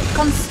big gun.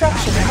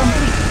 Construction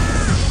complete.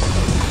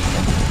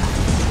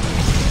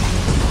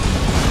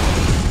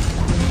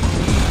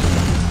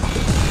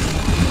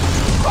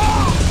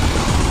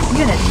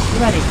 Unit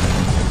ready.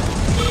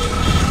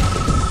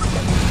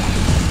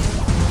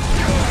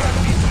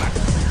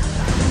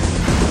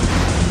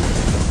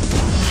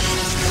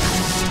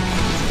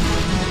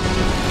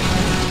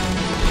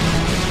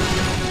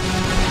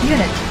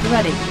 Unit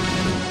ready.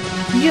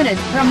 Unit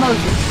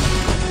promoted.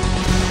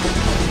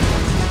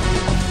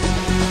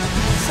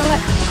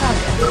 Select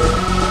target.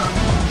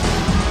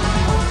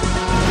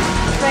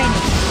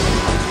 Training.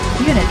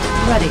 Unit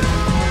ready.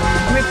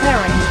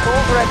 Repairing.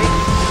 Tools ready.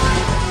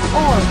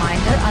 Ore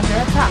miner under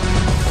attack.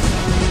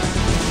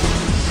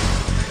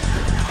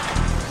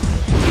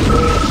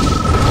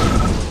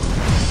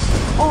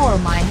 Ore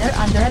miner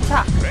under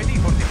attack. Ready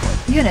for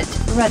deployment. Unit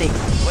ready.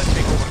 Let's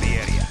take over the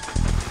area.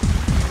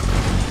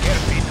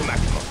 Airspeed to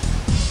maximum.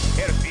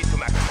 Airspeed to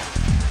maximum.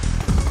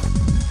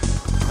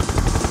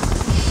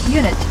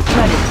 Unit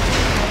ready.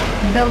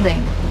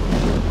 Building.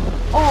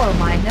 Ore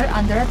miner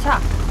under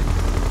attack.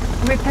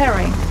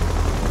 Repairing.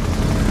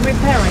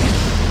 Repairing.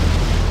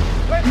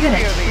 Let's Unit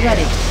clear the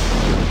ready.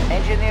 area.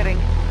 Engineering.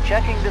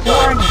 Checking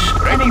design.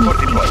 Warning. Ready Enemy for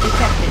fleet deployment.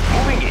 detected.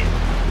 Moving in.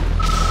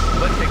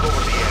 Let's take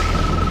over the area.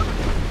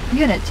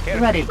 Unit Airspeed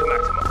ready. to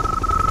maximum.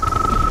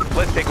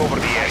 Let's take over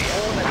the area.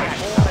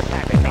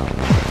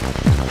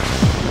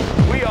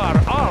 We are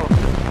armed.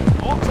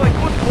 Looks like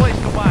good place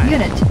to mine.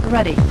 Unit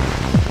ready.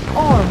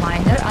 Ore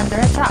miner under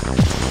attack.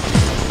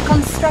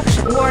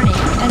 Construction warning.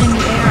 Enemy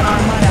air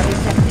armada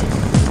detected.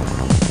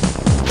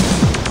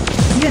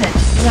 Unit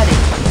ready.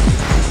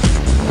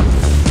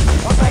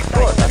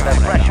 Force under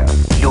pressure.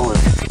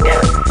 Use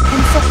stealth.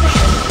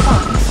 Insufficient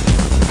funds.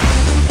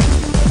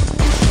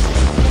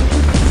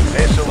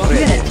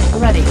 Unit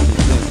ready.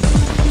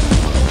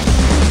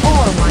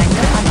 Ore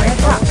miner under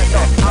attack.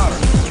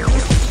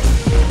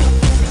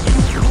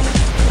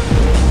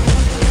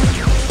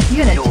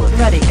 Unit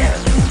ready.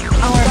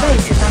 Our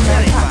base is under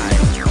attack.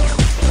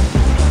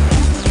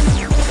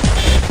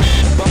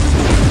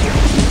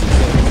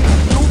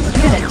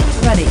 Unit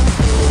ready.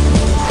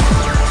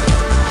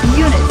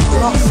 Unit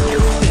lost.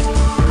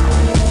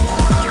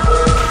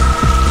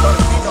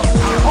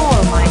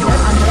 Ore miner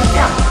under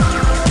attack.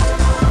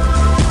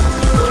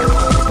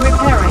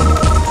 Repairing.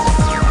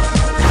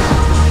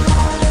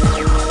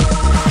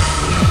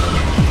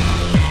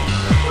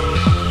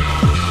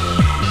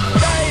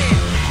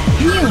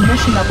 New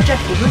mission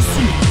objective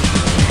received.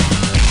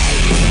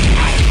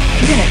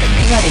 Unit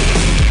ready.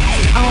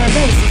 Our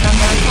base is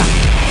under attack.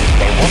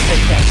 They won't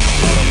detect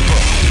our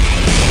approach.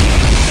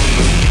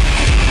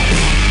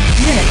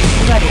 Unit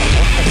ready.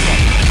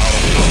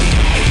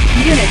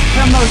 Unit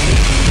promoted.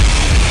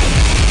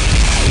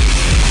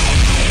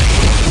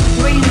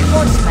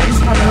 Reinforcements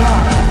have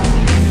arrived.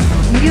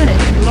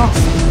 Unit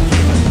lost.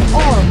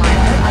 Ore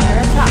miner under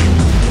attack.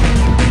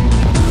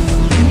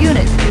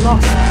 Unit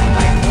lost.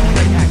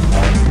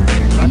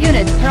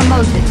 Unit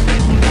promoted.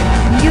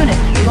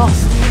 Unit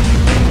lost.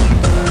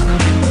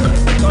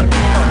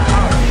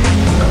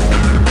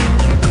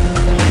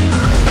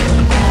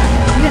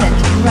 Unit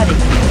ready.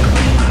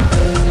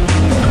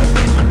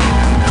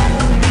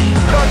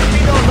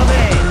 Torpedoes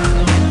away.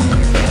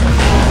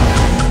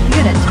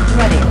 Unit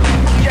ready.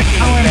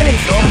 Our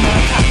base is under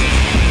attack.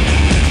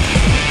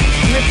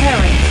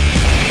 Repairing.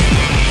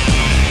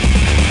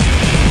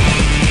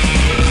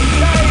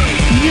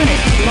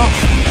 Unit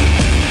lost.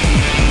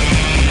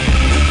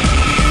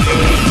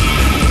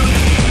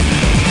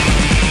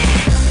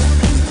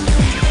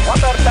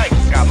 What are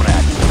dikes,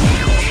 comrade?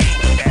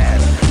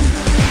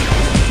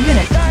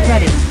 Unit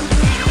ready.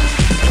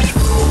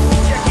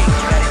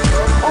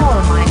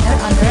 Ore miner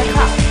under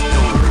attack.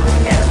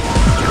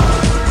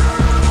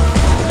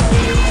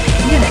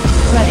 Unit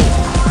ready.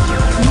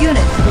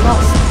 Unit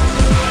lost.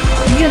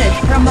 Unit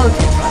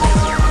promoted.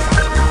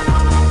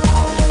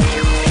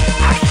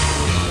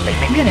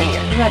 Unit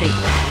ready.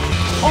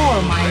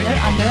 Ore miner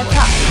under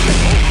attack.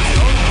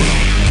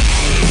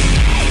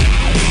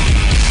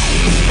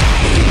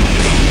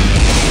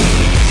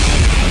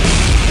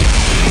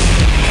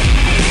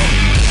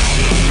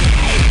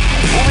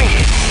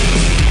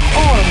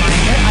 Ore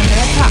miner under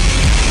attack.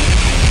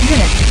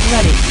 Unit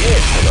ready.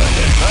 Yes,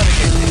 Commander.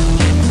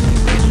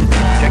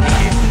 Checking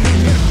in.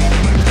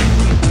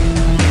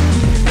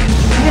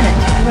 Unit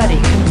ready.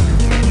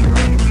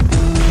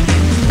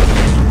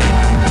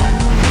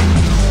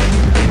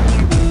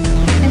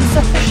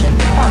 Insufficient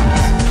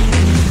funds.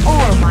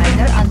 Ore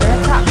miner under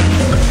attack.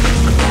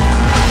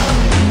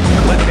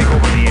 Let's take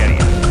over the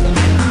area.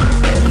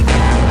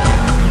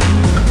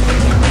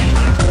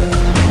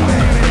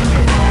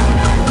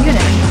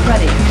 Unit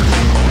ready.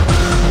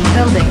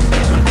 Building.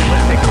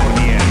 Let's take over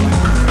the area.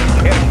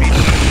 Airspeed.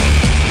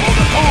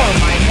 Ore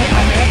miner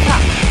under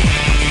attack.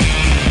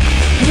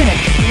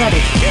 Unit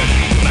ready.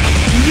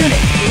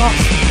 Unit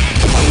lost.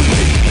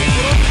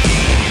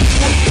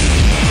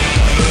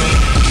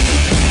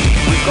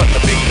 We've got the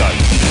big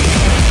guns.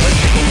 Let's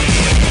take over the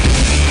area.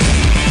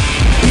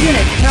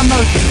 Unit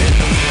promoted.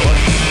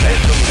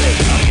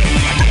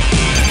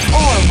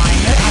 Ore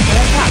miner under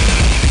attack.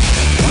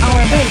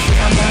 Our base is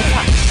under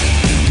attack.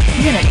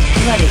 Unit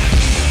ready.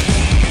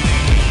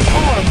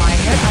 Ore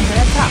miner under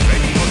attack.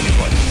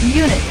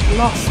 Unit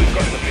lost. We've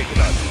got the big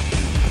guns.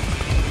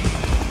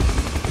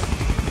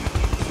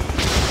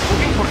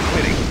 Looking for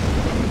clearing.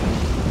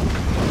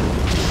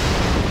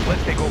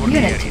 Let's take over the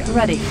Unit area.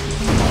 ready.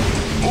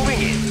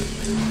 Moving in.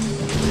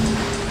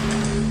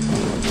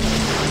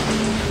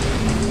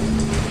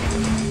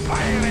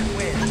 Fire and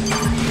wind.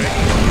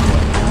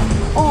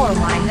 Ore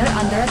miner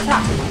under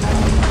attack.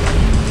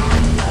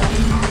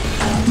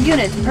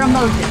 Unit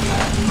promoted.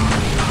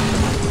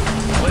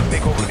 Let's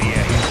take over the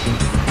area.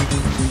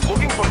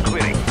 Looking for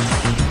clearing.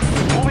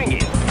 Moving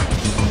in.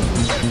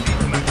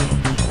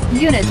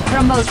 Unit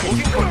promoted.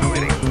 Looking for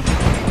clearing.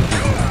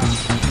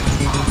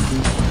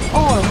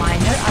 Ore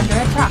miner under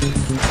attack.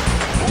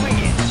 Moving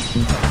in.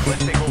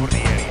 Let's take over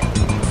the area.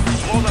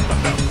 Slow them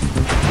down.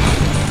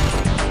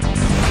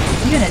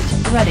 Unit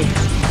ready.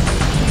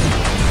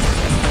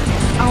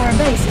 Our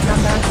base is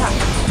under attack.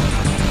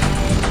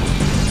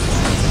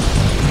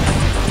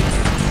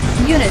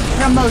 Unit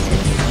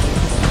promoted.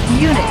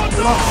 Unit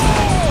lost.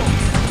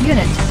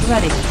 Unit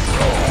ready.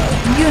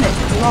 Unit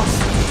lost.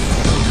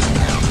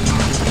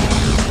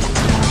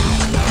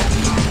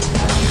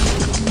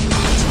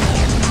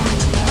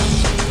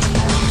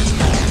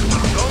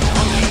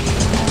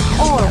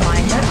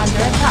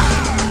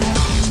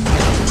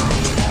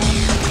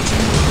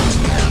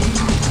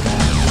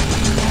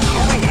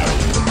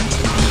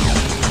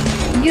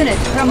 Unit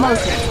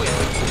promoted.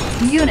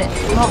 Unit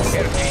lost.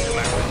 Let's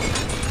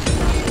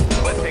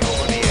take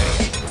over the area.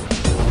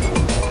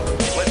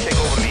 Let's take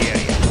over the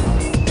area.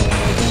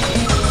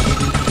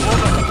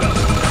 Hold on,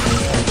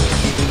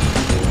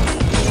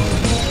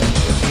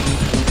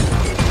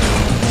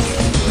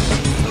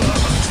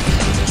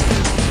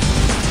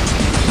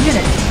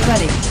 Unit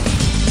ready.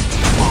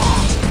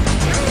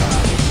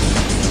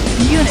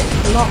 Unit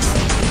lost.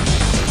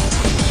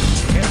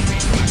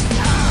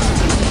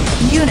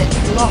 Unit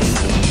lost.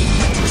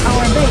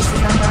 Our base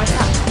is under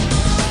attack.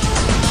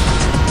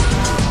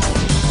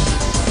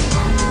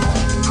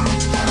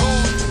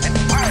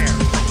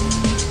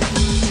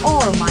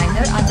 Ore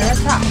miner under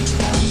attack.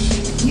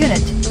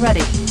 Unit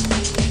ready.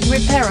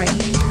 Repairing.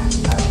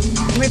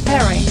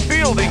 Repairing.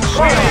 Building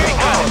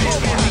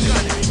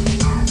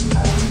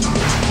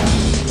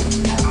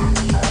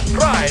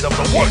pride of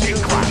the working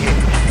class.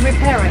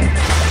 Repairing.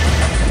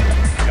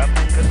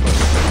 Captain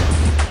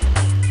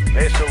confirmed.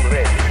 Vessel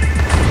ready.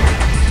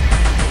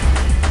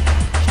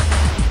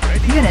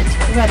 Unit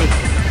ready.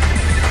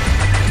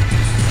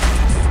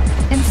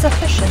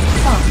 Insufficient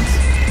funds.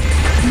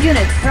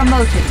 Unit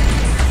promoted.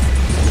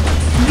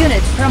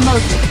 Unit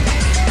promoted.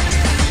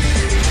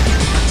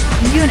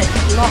 Unit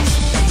lost.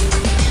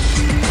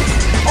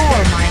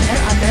 Ore miner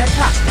under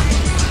attack.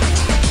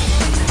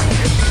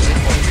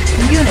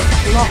 Unit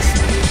lost.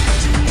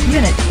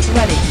 Unit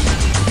ready.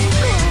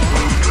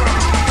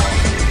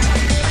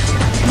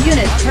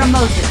 Unit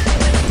promoted.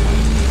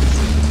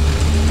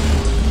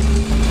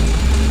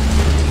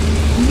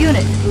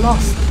 Unit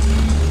lost.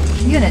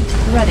 Unit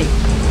ready.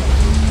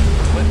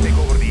 Let's take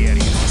over the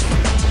area.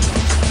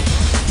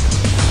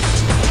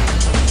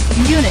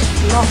 Unit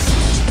lost.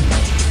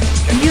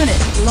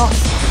 Unit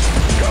lost.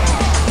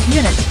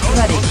 Unit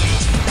ready.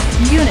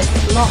 Unit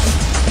lost.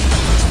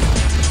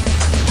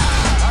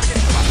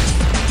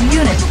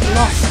 Unit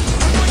lost.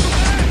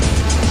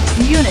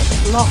 Unit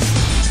lost.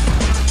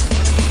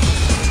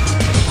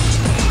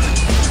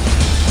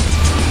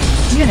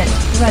 Unit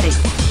ready.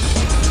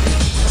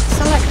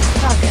 Select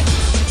target.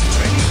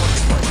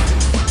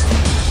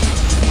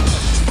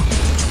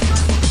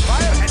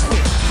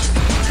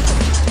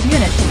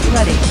 Unit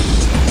ready.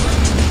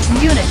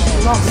 Unit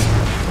lost.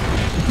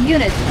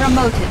 Unit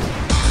promoted.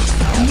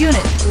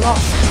 Unit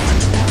lost.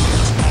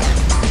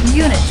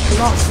 Unit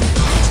lost.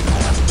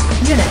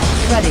 Unit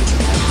ready.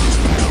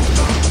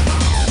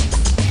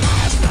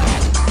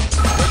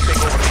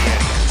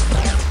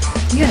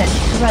 Unit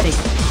ready.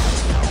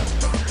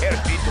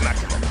 Airspeed to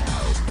maximum.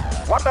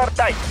 What are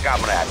dice,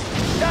 comrade?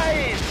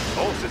 Dice!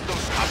 All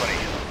systems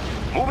operational.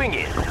 Moving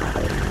in.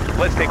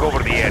 Let's take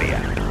over the area.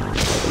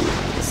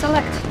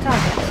 Select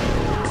target.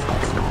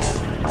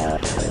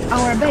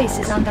 Our base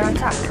is under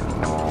attack.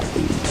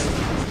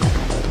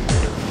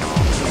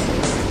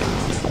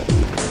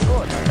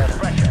 Good under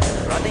pressure.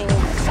 Running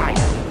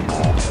silent.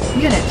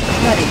 Unit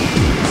ready.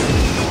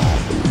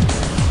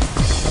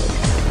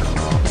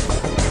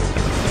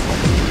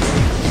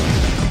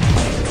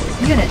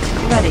 Unit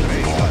ready.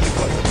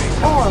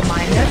 Ore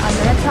miner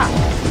under attack.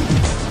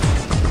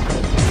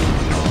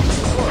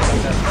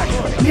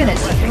 Unit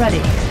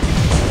ready.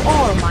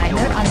 Ore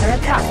miner under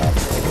attack.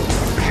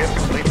 Ship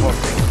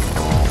reporting.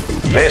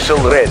 Vessel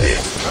ready.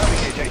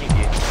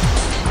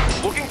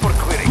 Looking for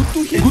clearing.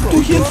 Good to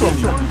hear from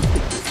you.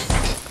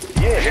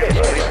 Yes,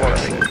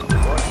 reporting.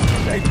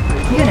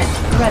 Unit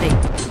ready.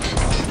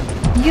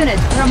 Unit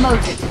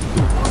promoted.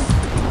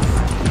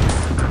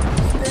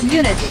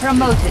 Unit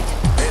promoted.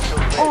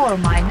 Ore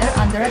miner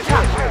under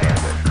attack.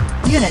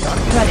 Unit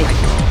ready.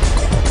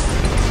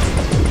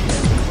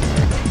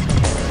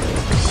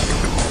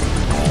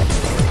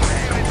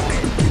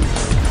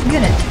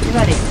 Unit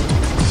ready.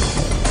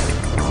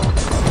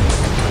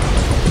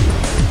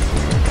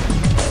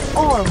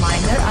 Ore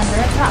miner under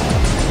attack.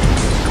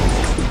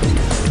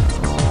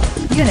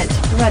 Unit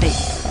ready. We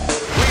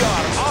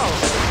are out.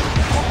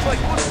 Looks like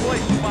good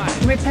place to mine.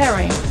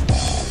 Repairing.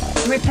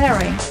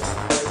 Repairing.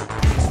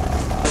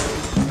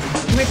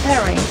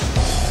 Repairing.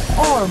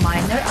 Ore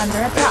miner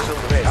under attack.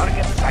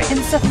 Target sight.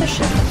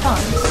 Insufficient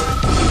funds.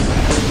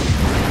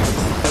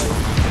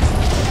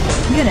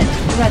 Unit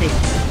ready.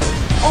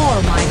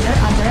 Ore miner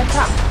under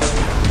attack.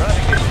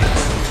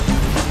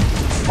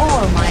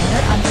 Ore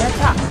miner under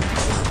attack.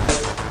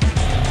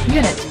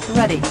 Unit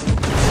ready.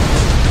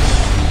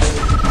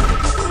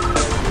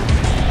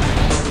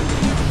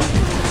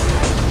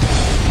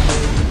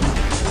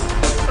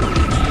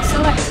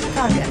 Select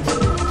target.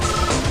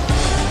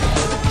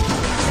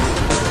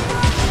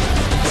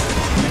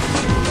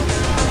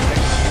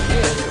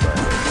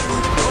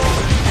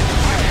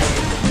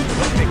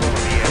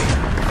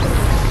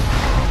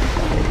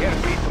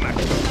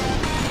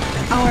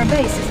 Our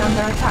base is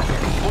under attack.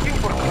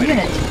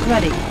 Unit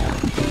ready.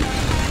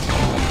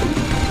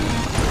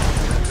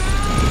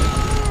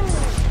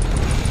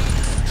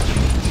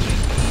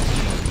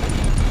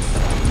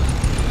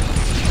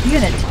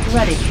 Unit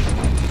ready.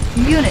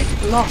 Unit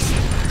lost.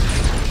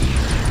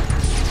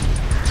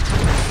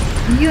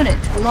 Unit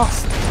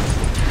lost.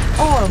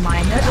 Ore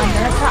miner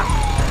under attack.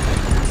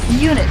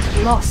 Unit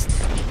lost.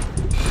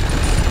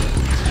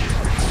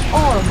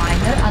 Ore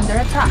miner under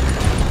attack.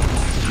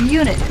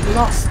 Unit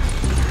lost.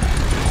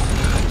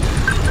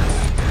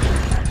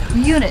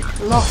 Unit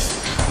lost.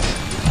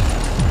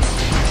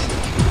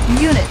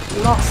 Unit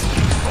lost.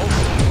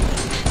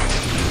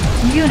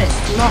 Unit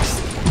lost.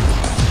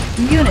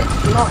 Unit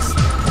lost.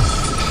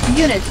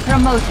 Unit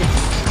promoted.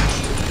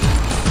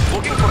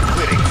 Looking for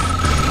clearing.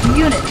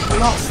 Unit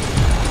lost.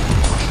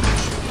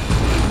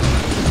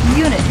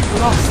 Unit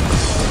lost.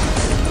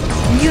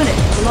 Unit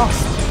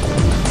lost.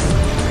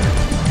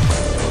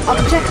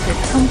 Objective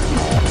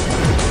complete.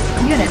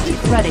 Unit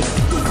ready.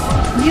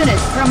 Unit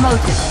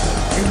promoted.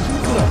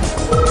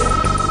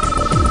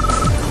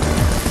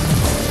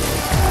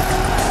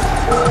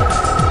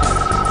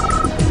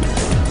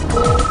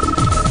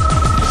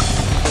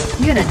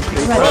 Unit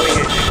ready.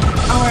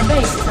 Our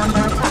base is under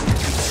attack.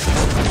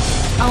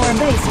 Our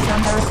base is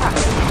under attack.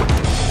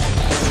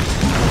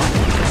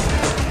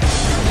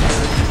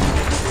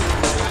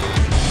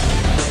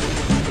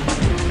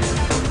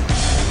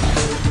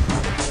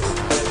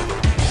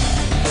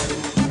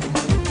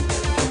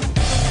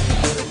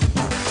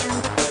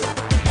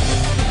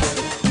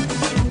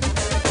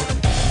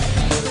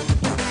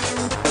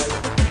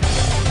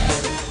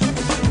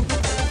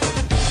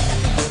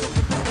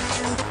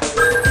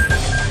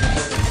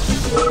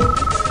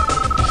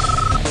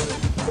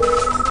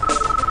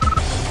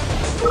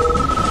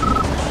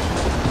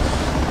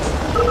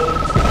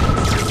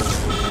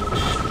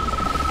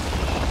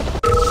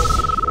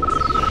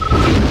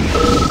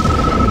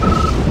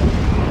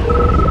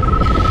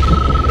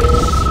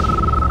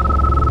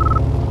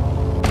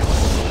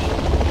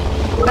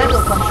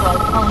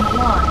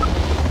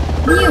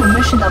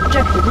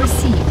 Objective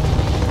received.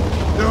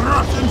 The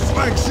Russian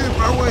flagship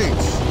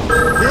awaits.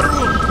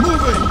 Herald,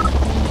 moving.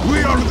 We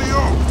are the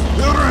Oak.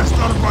 The rest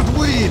are but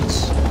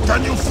weeds.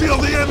 Can you feel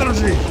the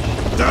energy?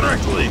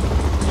 Directly.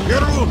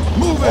 Herald,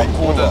 moving.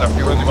 There's a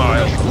few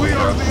miles. We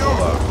are the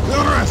Oak.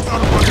 The rest are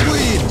but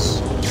weeds.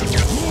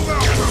 Move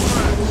out,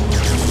 comrades.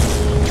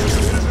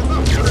 There is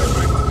enough for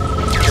everybody.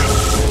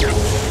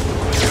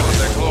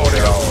 The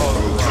glory of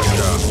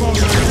Russia.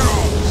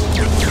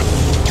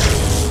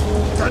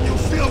 Can you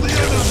feel the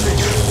energy?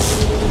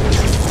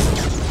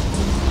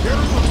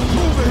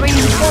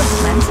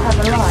 Reinforcements have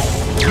arrived.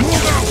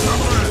 Move out,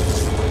 comrades!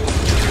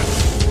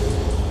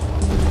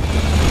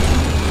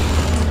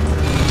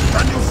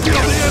 Can you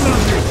feel the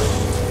energy?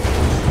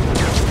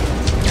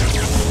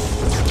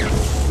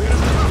 There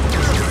is enough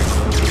for everyone.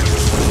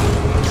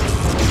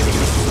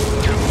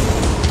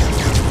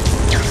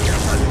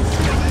 Can you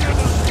feel the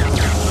energy?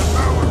 The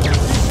power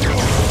is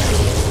yours.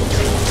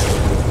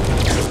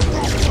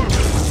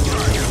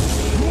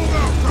 Move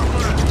out,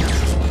 comrades!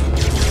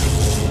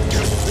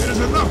 There is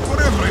enough for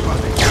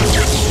everybody.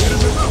 There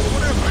is enough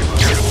for everybody.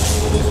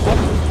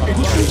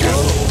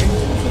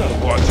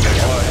 What's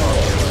this?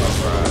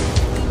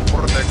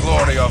 For the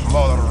glory of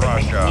Mother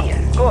Russia.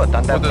 Good,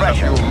 under Put us a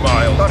pressure. few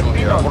miles to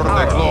here. For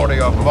the glory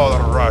of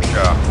Mother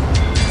Russia.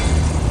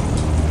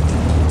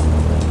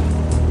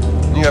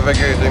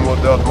 Navigating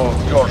with the utmost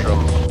caution.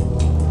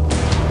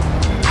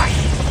 Hush.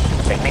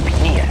 They may be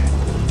near.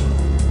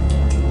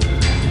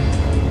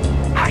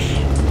 Hush.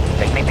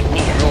 They may be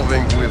near.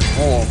 Moving with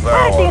full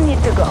Where do you power.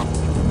 need to go?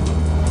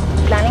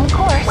 Planning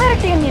course. Where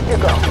do you need to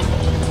go?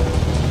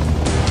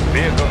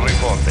 Vehicle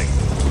reporting.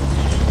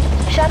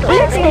 Shuttle.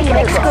 Let's take an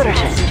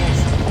excursion.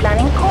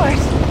 Planning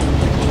course.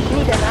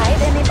 Need a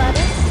ride,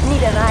 anybody?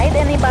 Need a ride,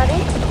 anybody?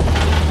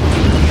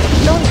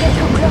 Don't get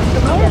too close to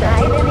me. Need a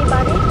ride,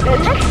 anybody?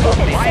 Let's take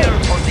it Fire safe.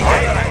 for the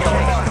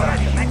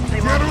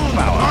maximum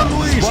power.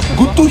 Unleash!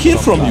 Good to hear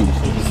from you.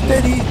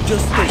 Steady,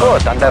 just stay.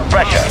 Good, under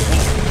pressure.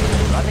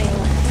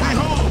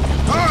 Behold!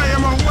 I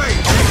am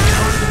awake!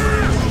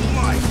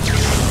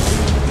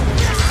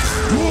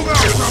 Move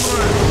out,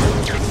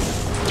 comrades!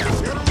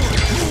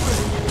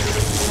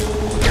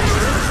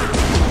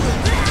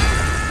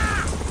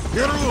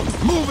 Herald,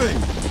 moving!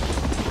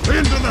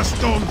 Into the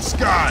stone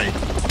sky!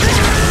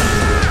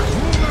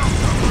 Move out,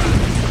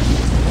 comrades!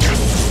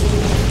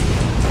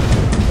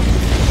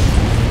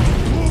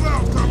 Move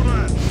out,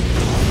 comrades!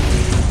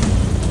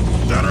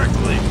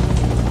 Directly!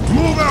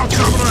 Move out,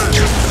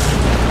 comrades!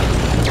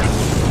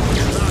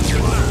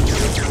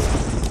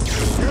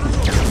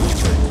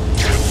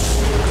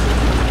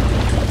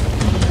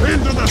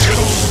 Into the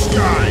stone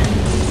sky!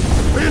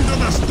 Into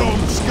the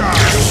stone sky!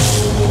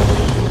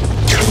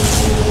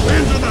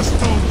 Into the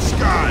stone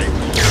sky!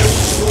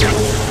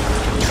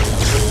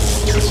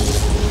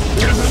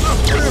 There's enough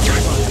for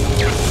everybody!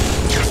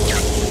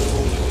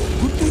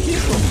 Good to hear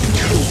from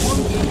you.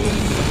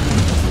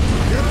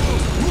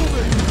 Herald,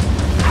 moving!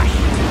 Hush.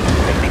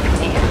 They may be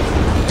near.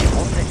 They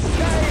won't let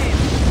dive!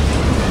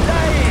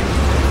 Dive!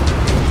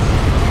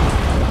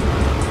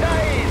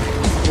 Dive!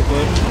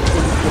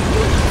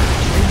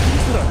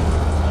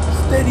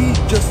 Steady,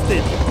 just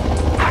steady.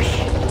 Hush.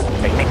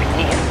 They may be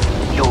near.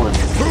 Use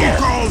Who stealth.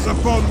 calls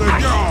upon the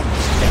gods?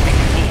 They may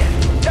be near.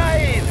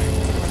 Dive!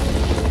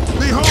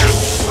 Behold,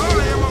 I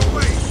am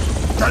awake!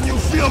 Can you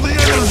feel the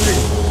energy?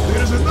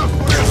 There is enough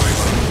for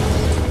everyone!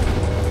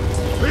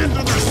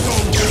 Into the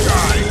stone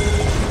sky!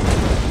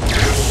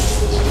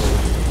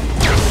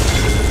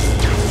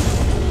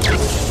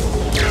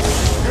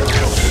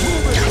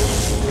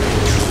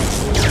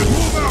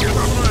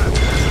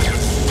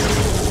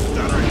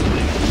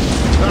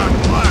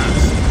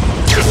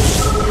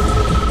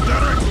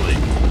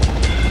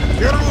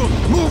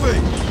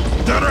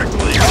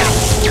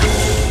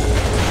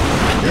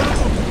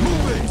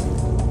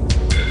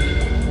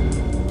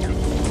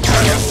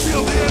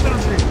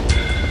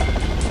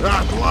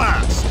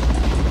 last!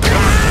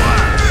 At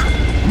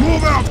last!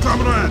 Move out,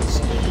 comrades!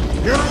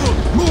 Hero,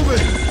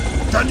 moving!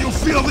 Can you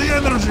feel the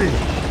energy?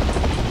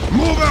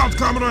 Move out,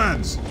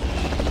 comrades!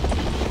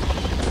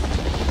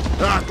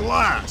 At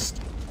last!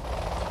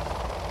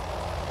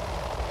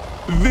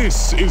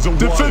 This is a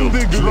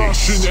defending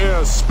Russian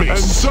airspace, and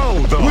so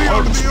the we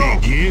are hunt the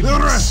oak. begins. The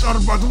rest are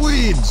but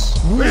weeds.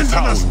 Into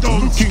the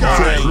stone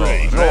sky.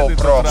 No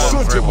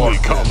problem, Certainly,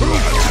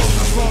 comrade.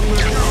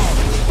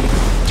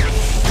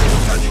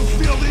 Can you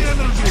feel the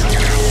energy?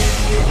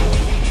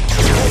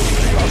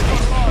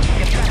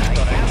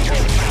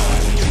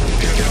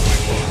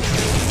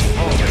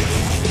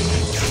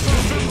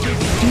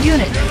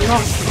 Unit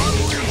lost.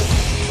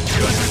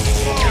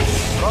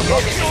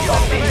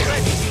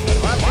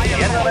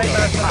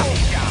 Generator up.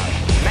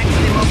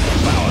 Maximum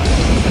power.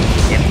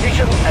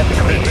 Efficient and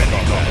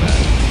critical.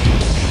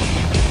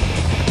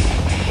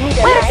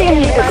 Where do you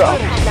need to go?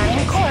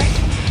 Planning course.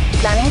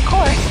 Planning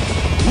course.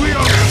 We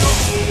are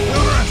the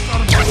rest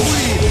are but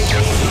weeds. The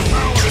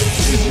power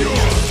is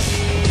yours.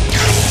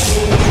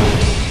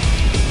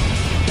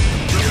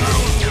 The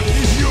power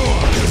is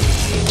yours.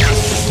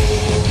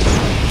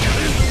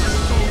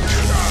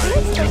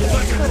 Let's take an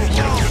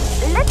excursion.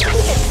 Let's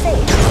keep it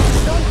safe.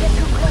 Don't get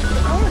too close to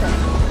corner.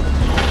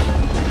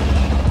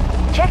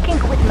 Checking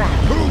with map.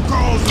 Who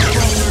calls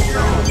upon the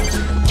gods?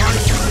 I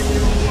bring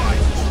you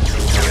light.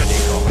 Ready,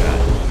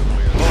 comrade.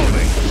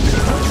 Moving.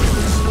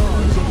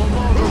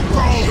 Who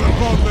calls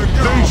upon the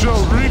gods? They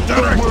shall reap the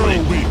Directly.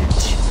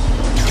 whirlwind.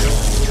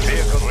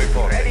 Vehicle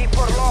reporting. Ready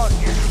for launch.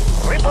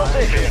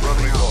 Reposition.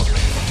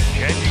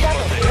 Changing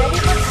Shuttle position. ready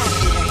for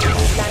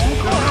passengers. Planning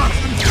course.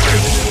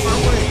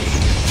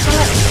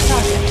 Select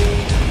target.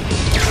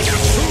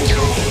 Who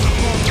calls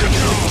upon the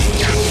gods?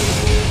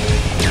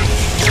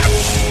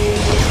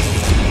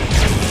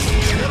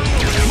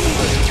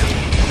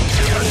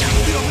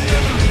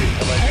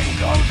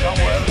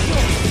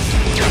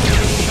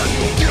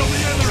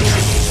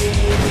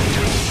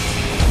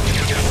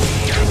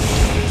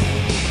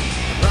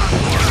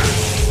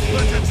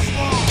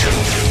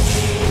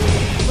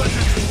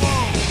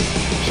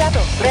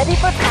 Shuttle ready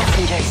for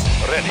passengers.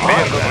 Ready.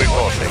 Vehicle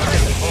reporting.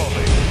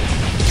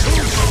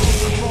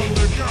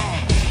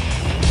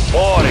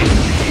 Boring.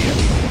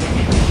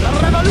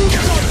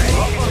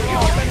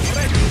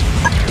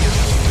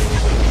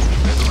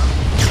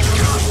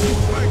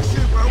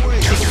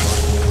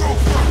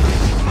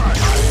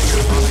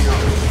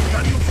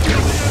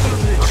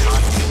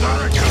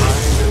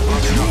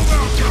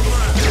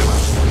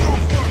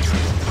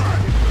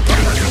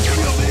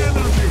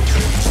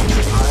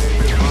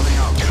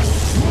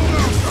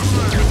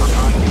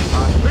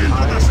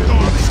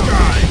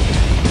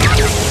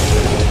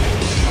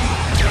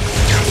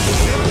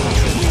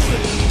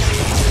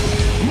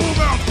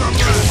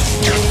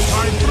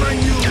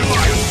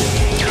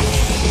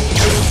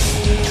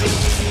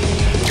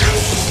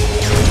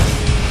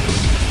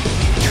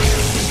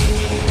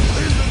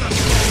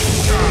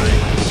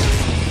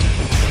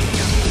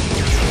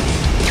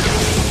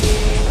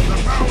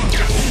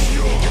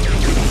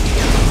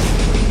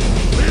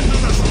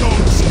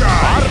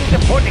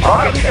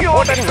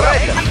 Reporting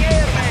pressure.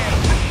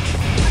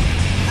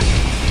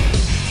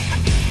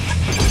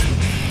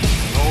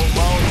 No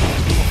mountain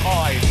too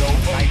high, no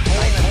I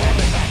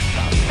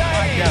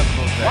can't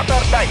protect. What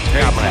are they,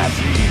 comrade?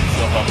 Seeds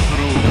of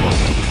approval.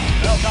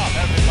 Well done,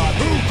 everybody.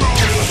 Who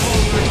calls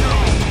upon the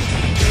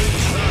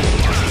gods?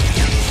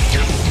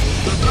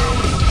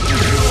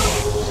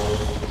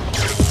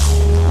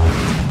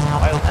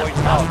 I'll point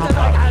out the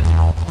target.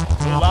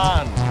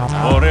 Land,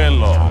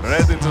 Morello,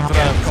 ready to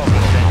transport.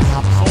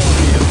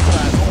 Soviet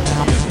transport.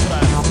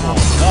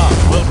 That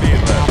will be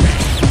ready.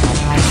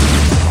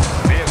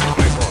 Vehicle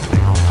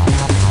reporting.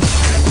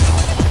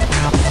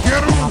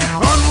 Get 'em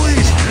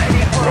unleashed!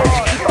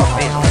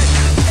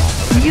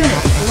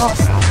 Unit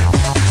lost.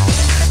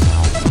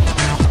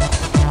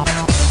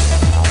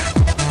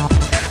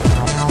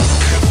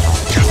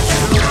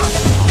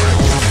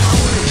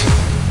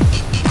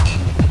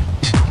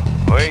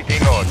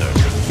 Waiting order.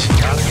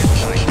 Target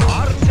sight.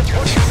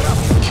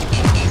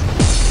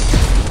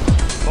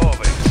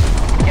 Moving.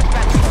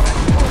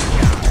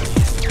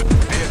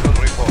 Vehicle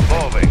report.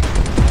 Moving.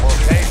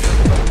 Location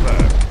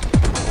confirmed.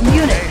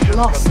 Unit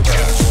lost.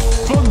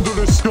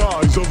 Thunderous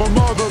skies of a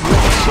mother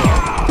Russia.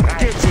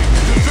 Getting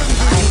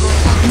defending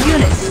Russia.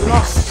 Unit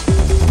lost.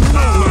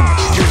 No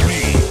match for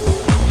me.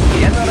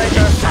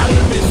 Generator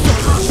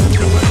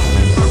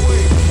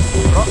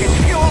rocket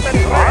fueled and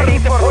ready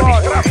for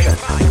destruction.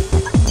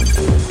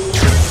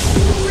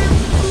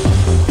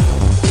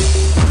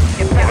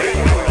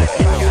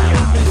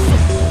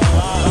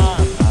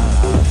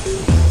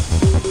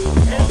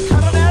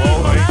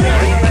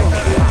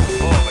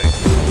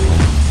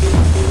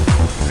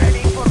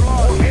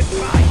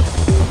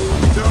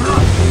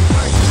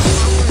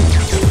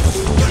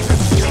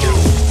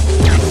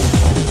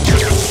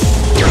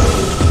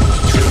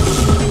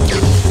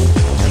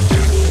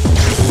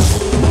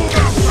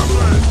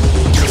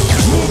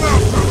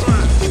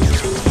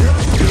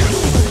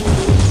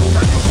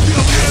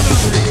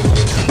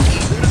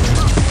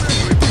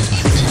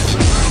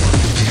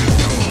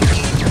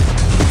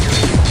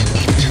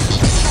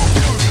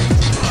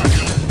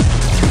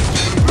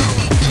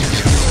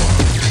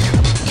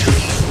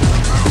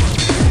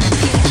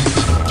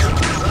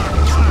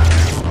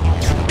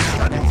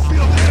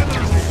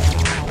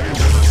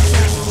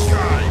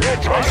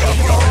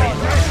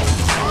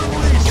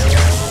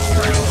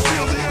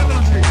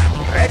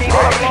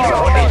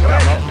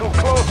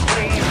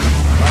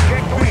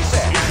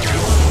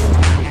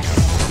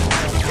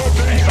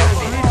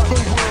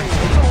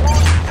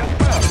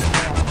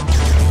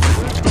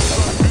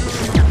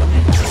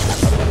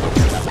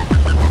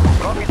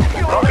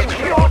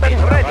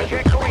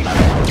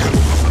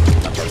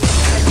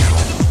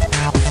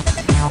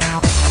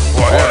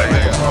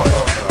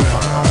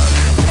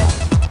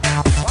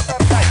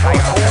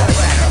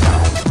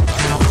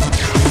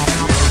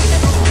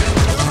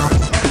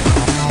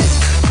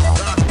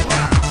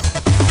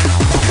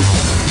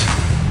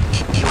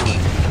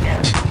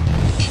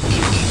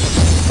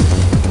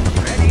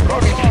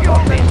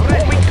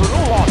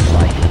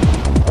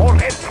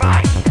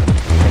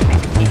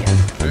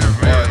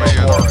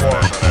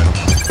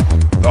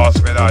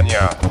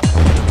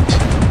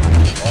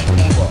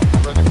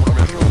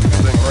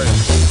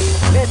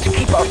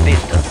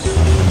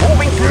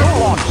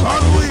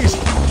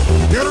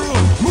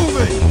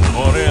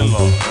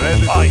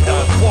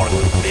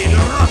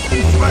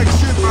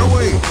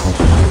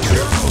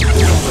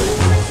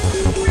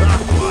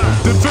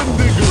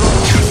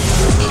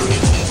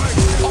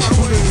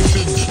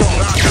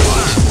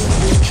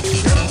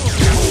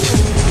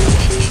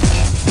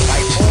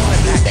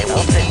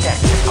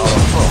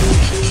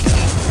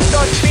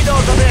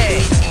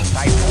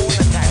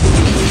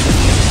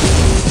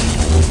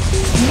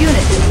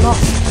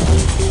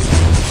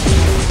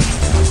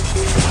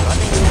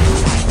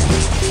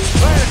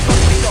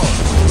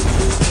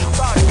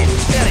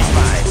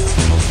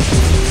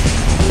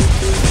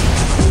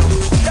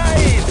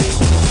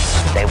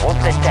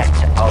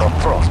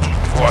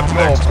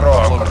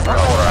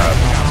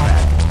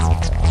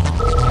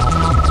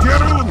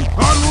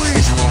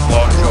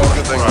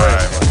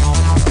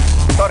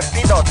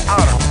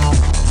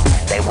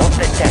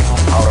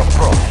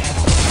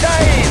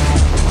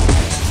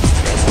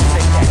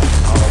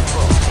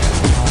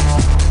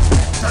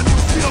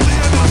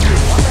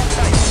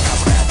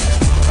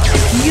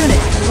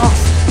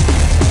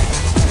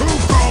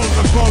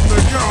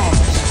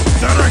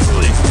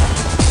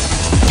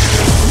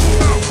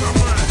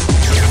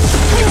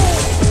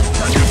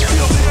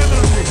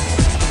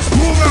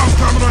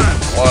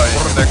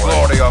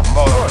 body of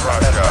Mother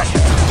Russia.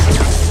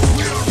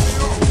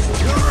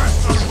 The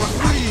rest are but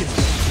weeds.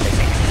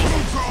 Who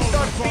calls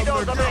upon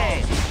Torpedoes the away!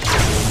 gods?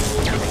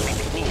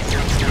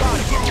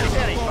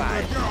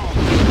 Terrified.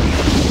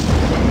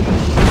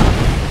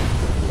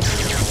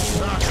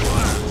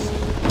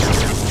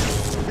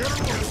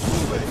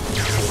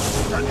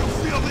 Can you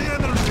feel the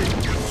energy?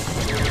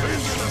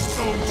 Into the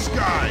stone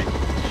sky!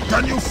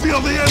 Can you feel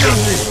the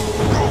energy?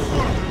 Go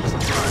further,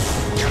 strike!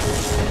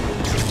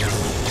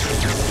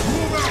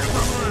 Move out,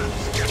 comrades!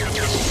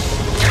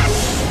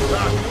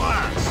 At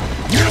last!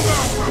 Move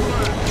out,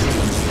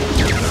 comrades!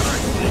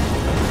 Directly!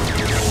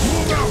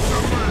 Move out,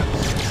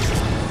 comrades!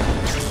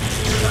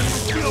 Can you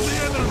feel the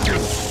energy?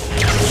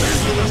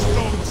 Into the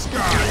stone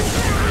sky!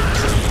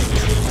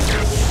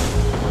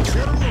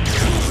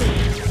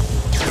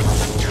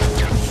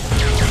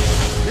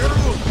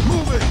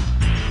 Moving!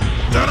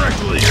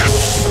 Directly!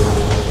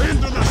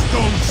 Into the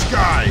stone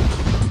sky!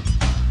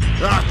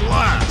 At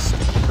last!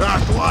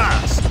 At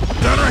last!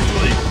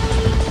 Directly!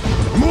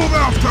 Move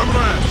out,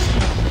 comrades!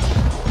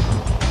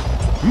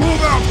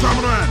 Move out,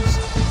 comrades!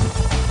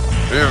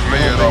 Give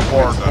me the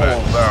word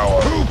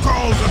hour. Who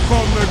calls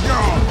upon the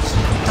gods?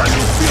 Can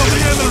you feel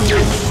the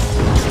energy?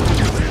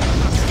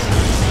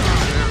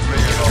 Give me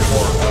the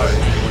word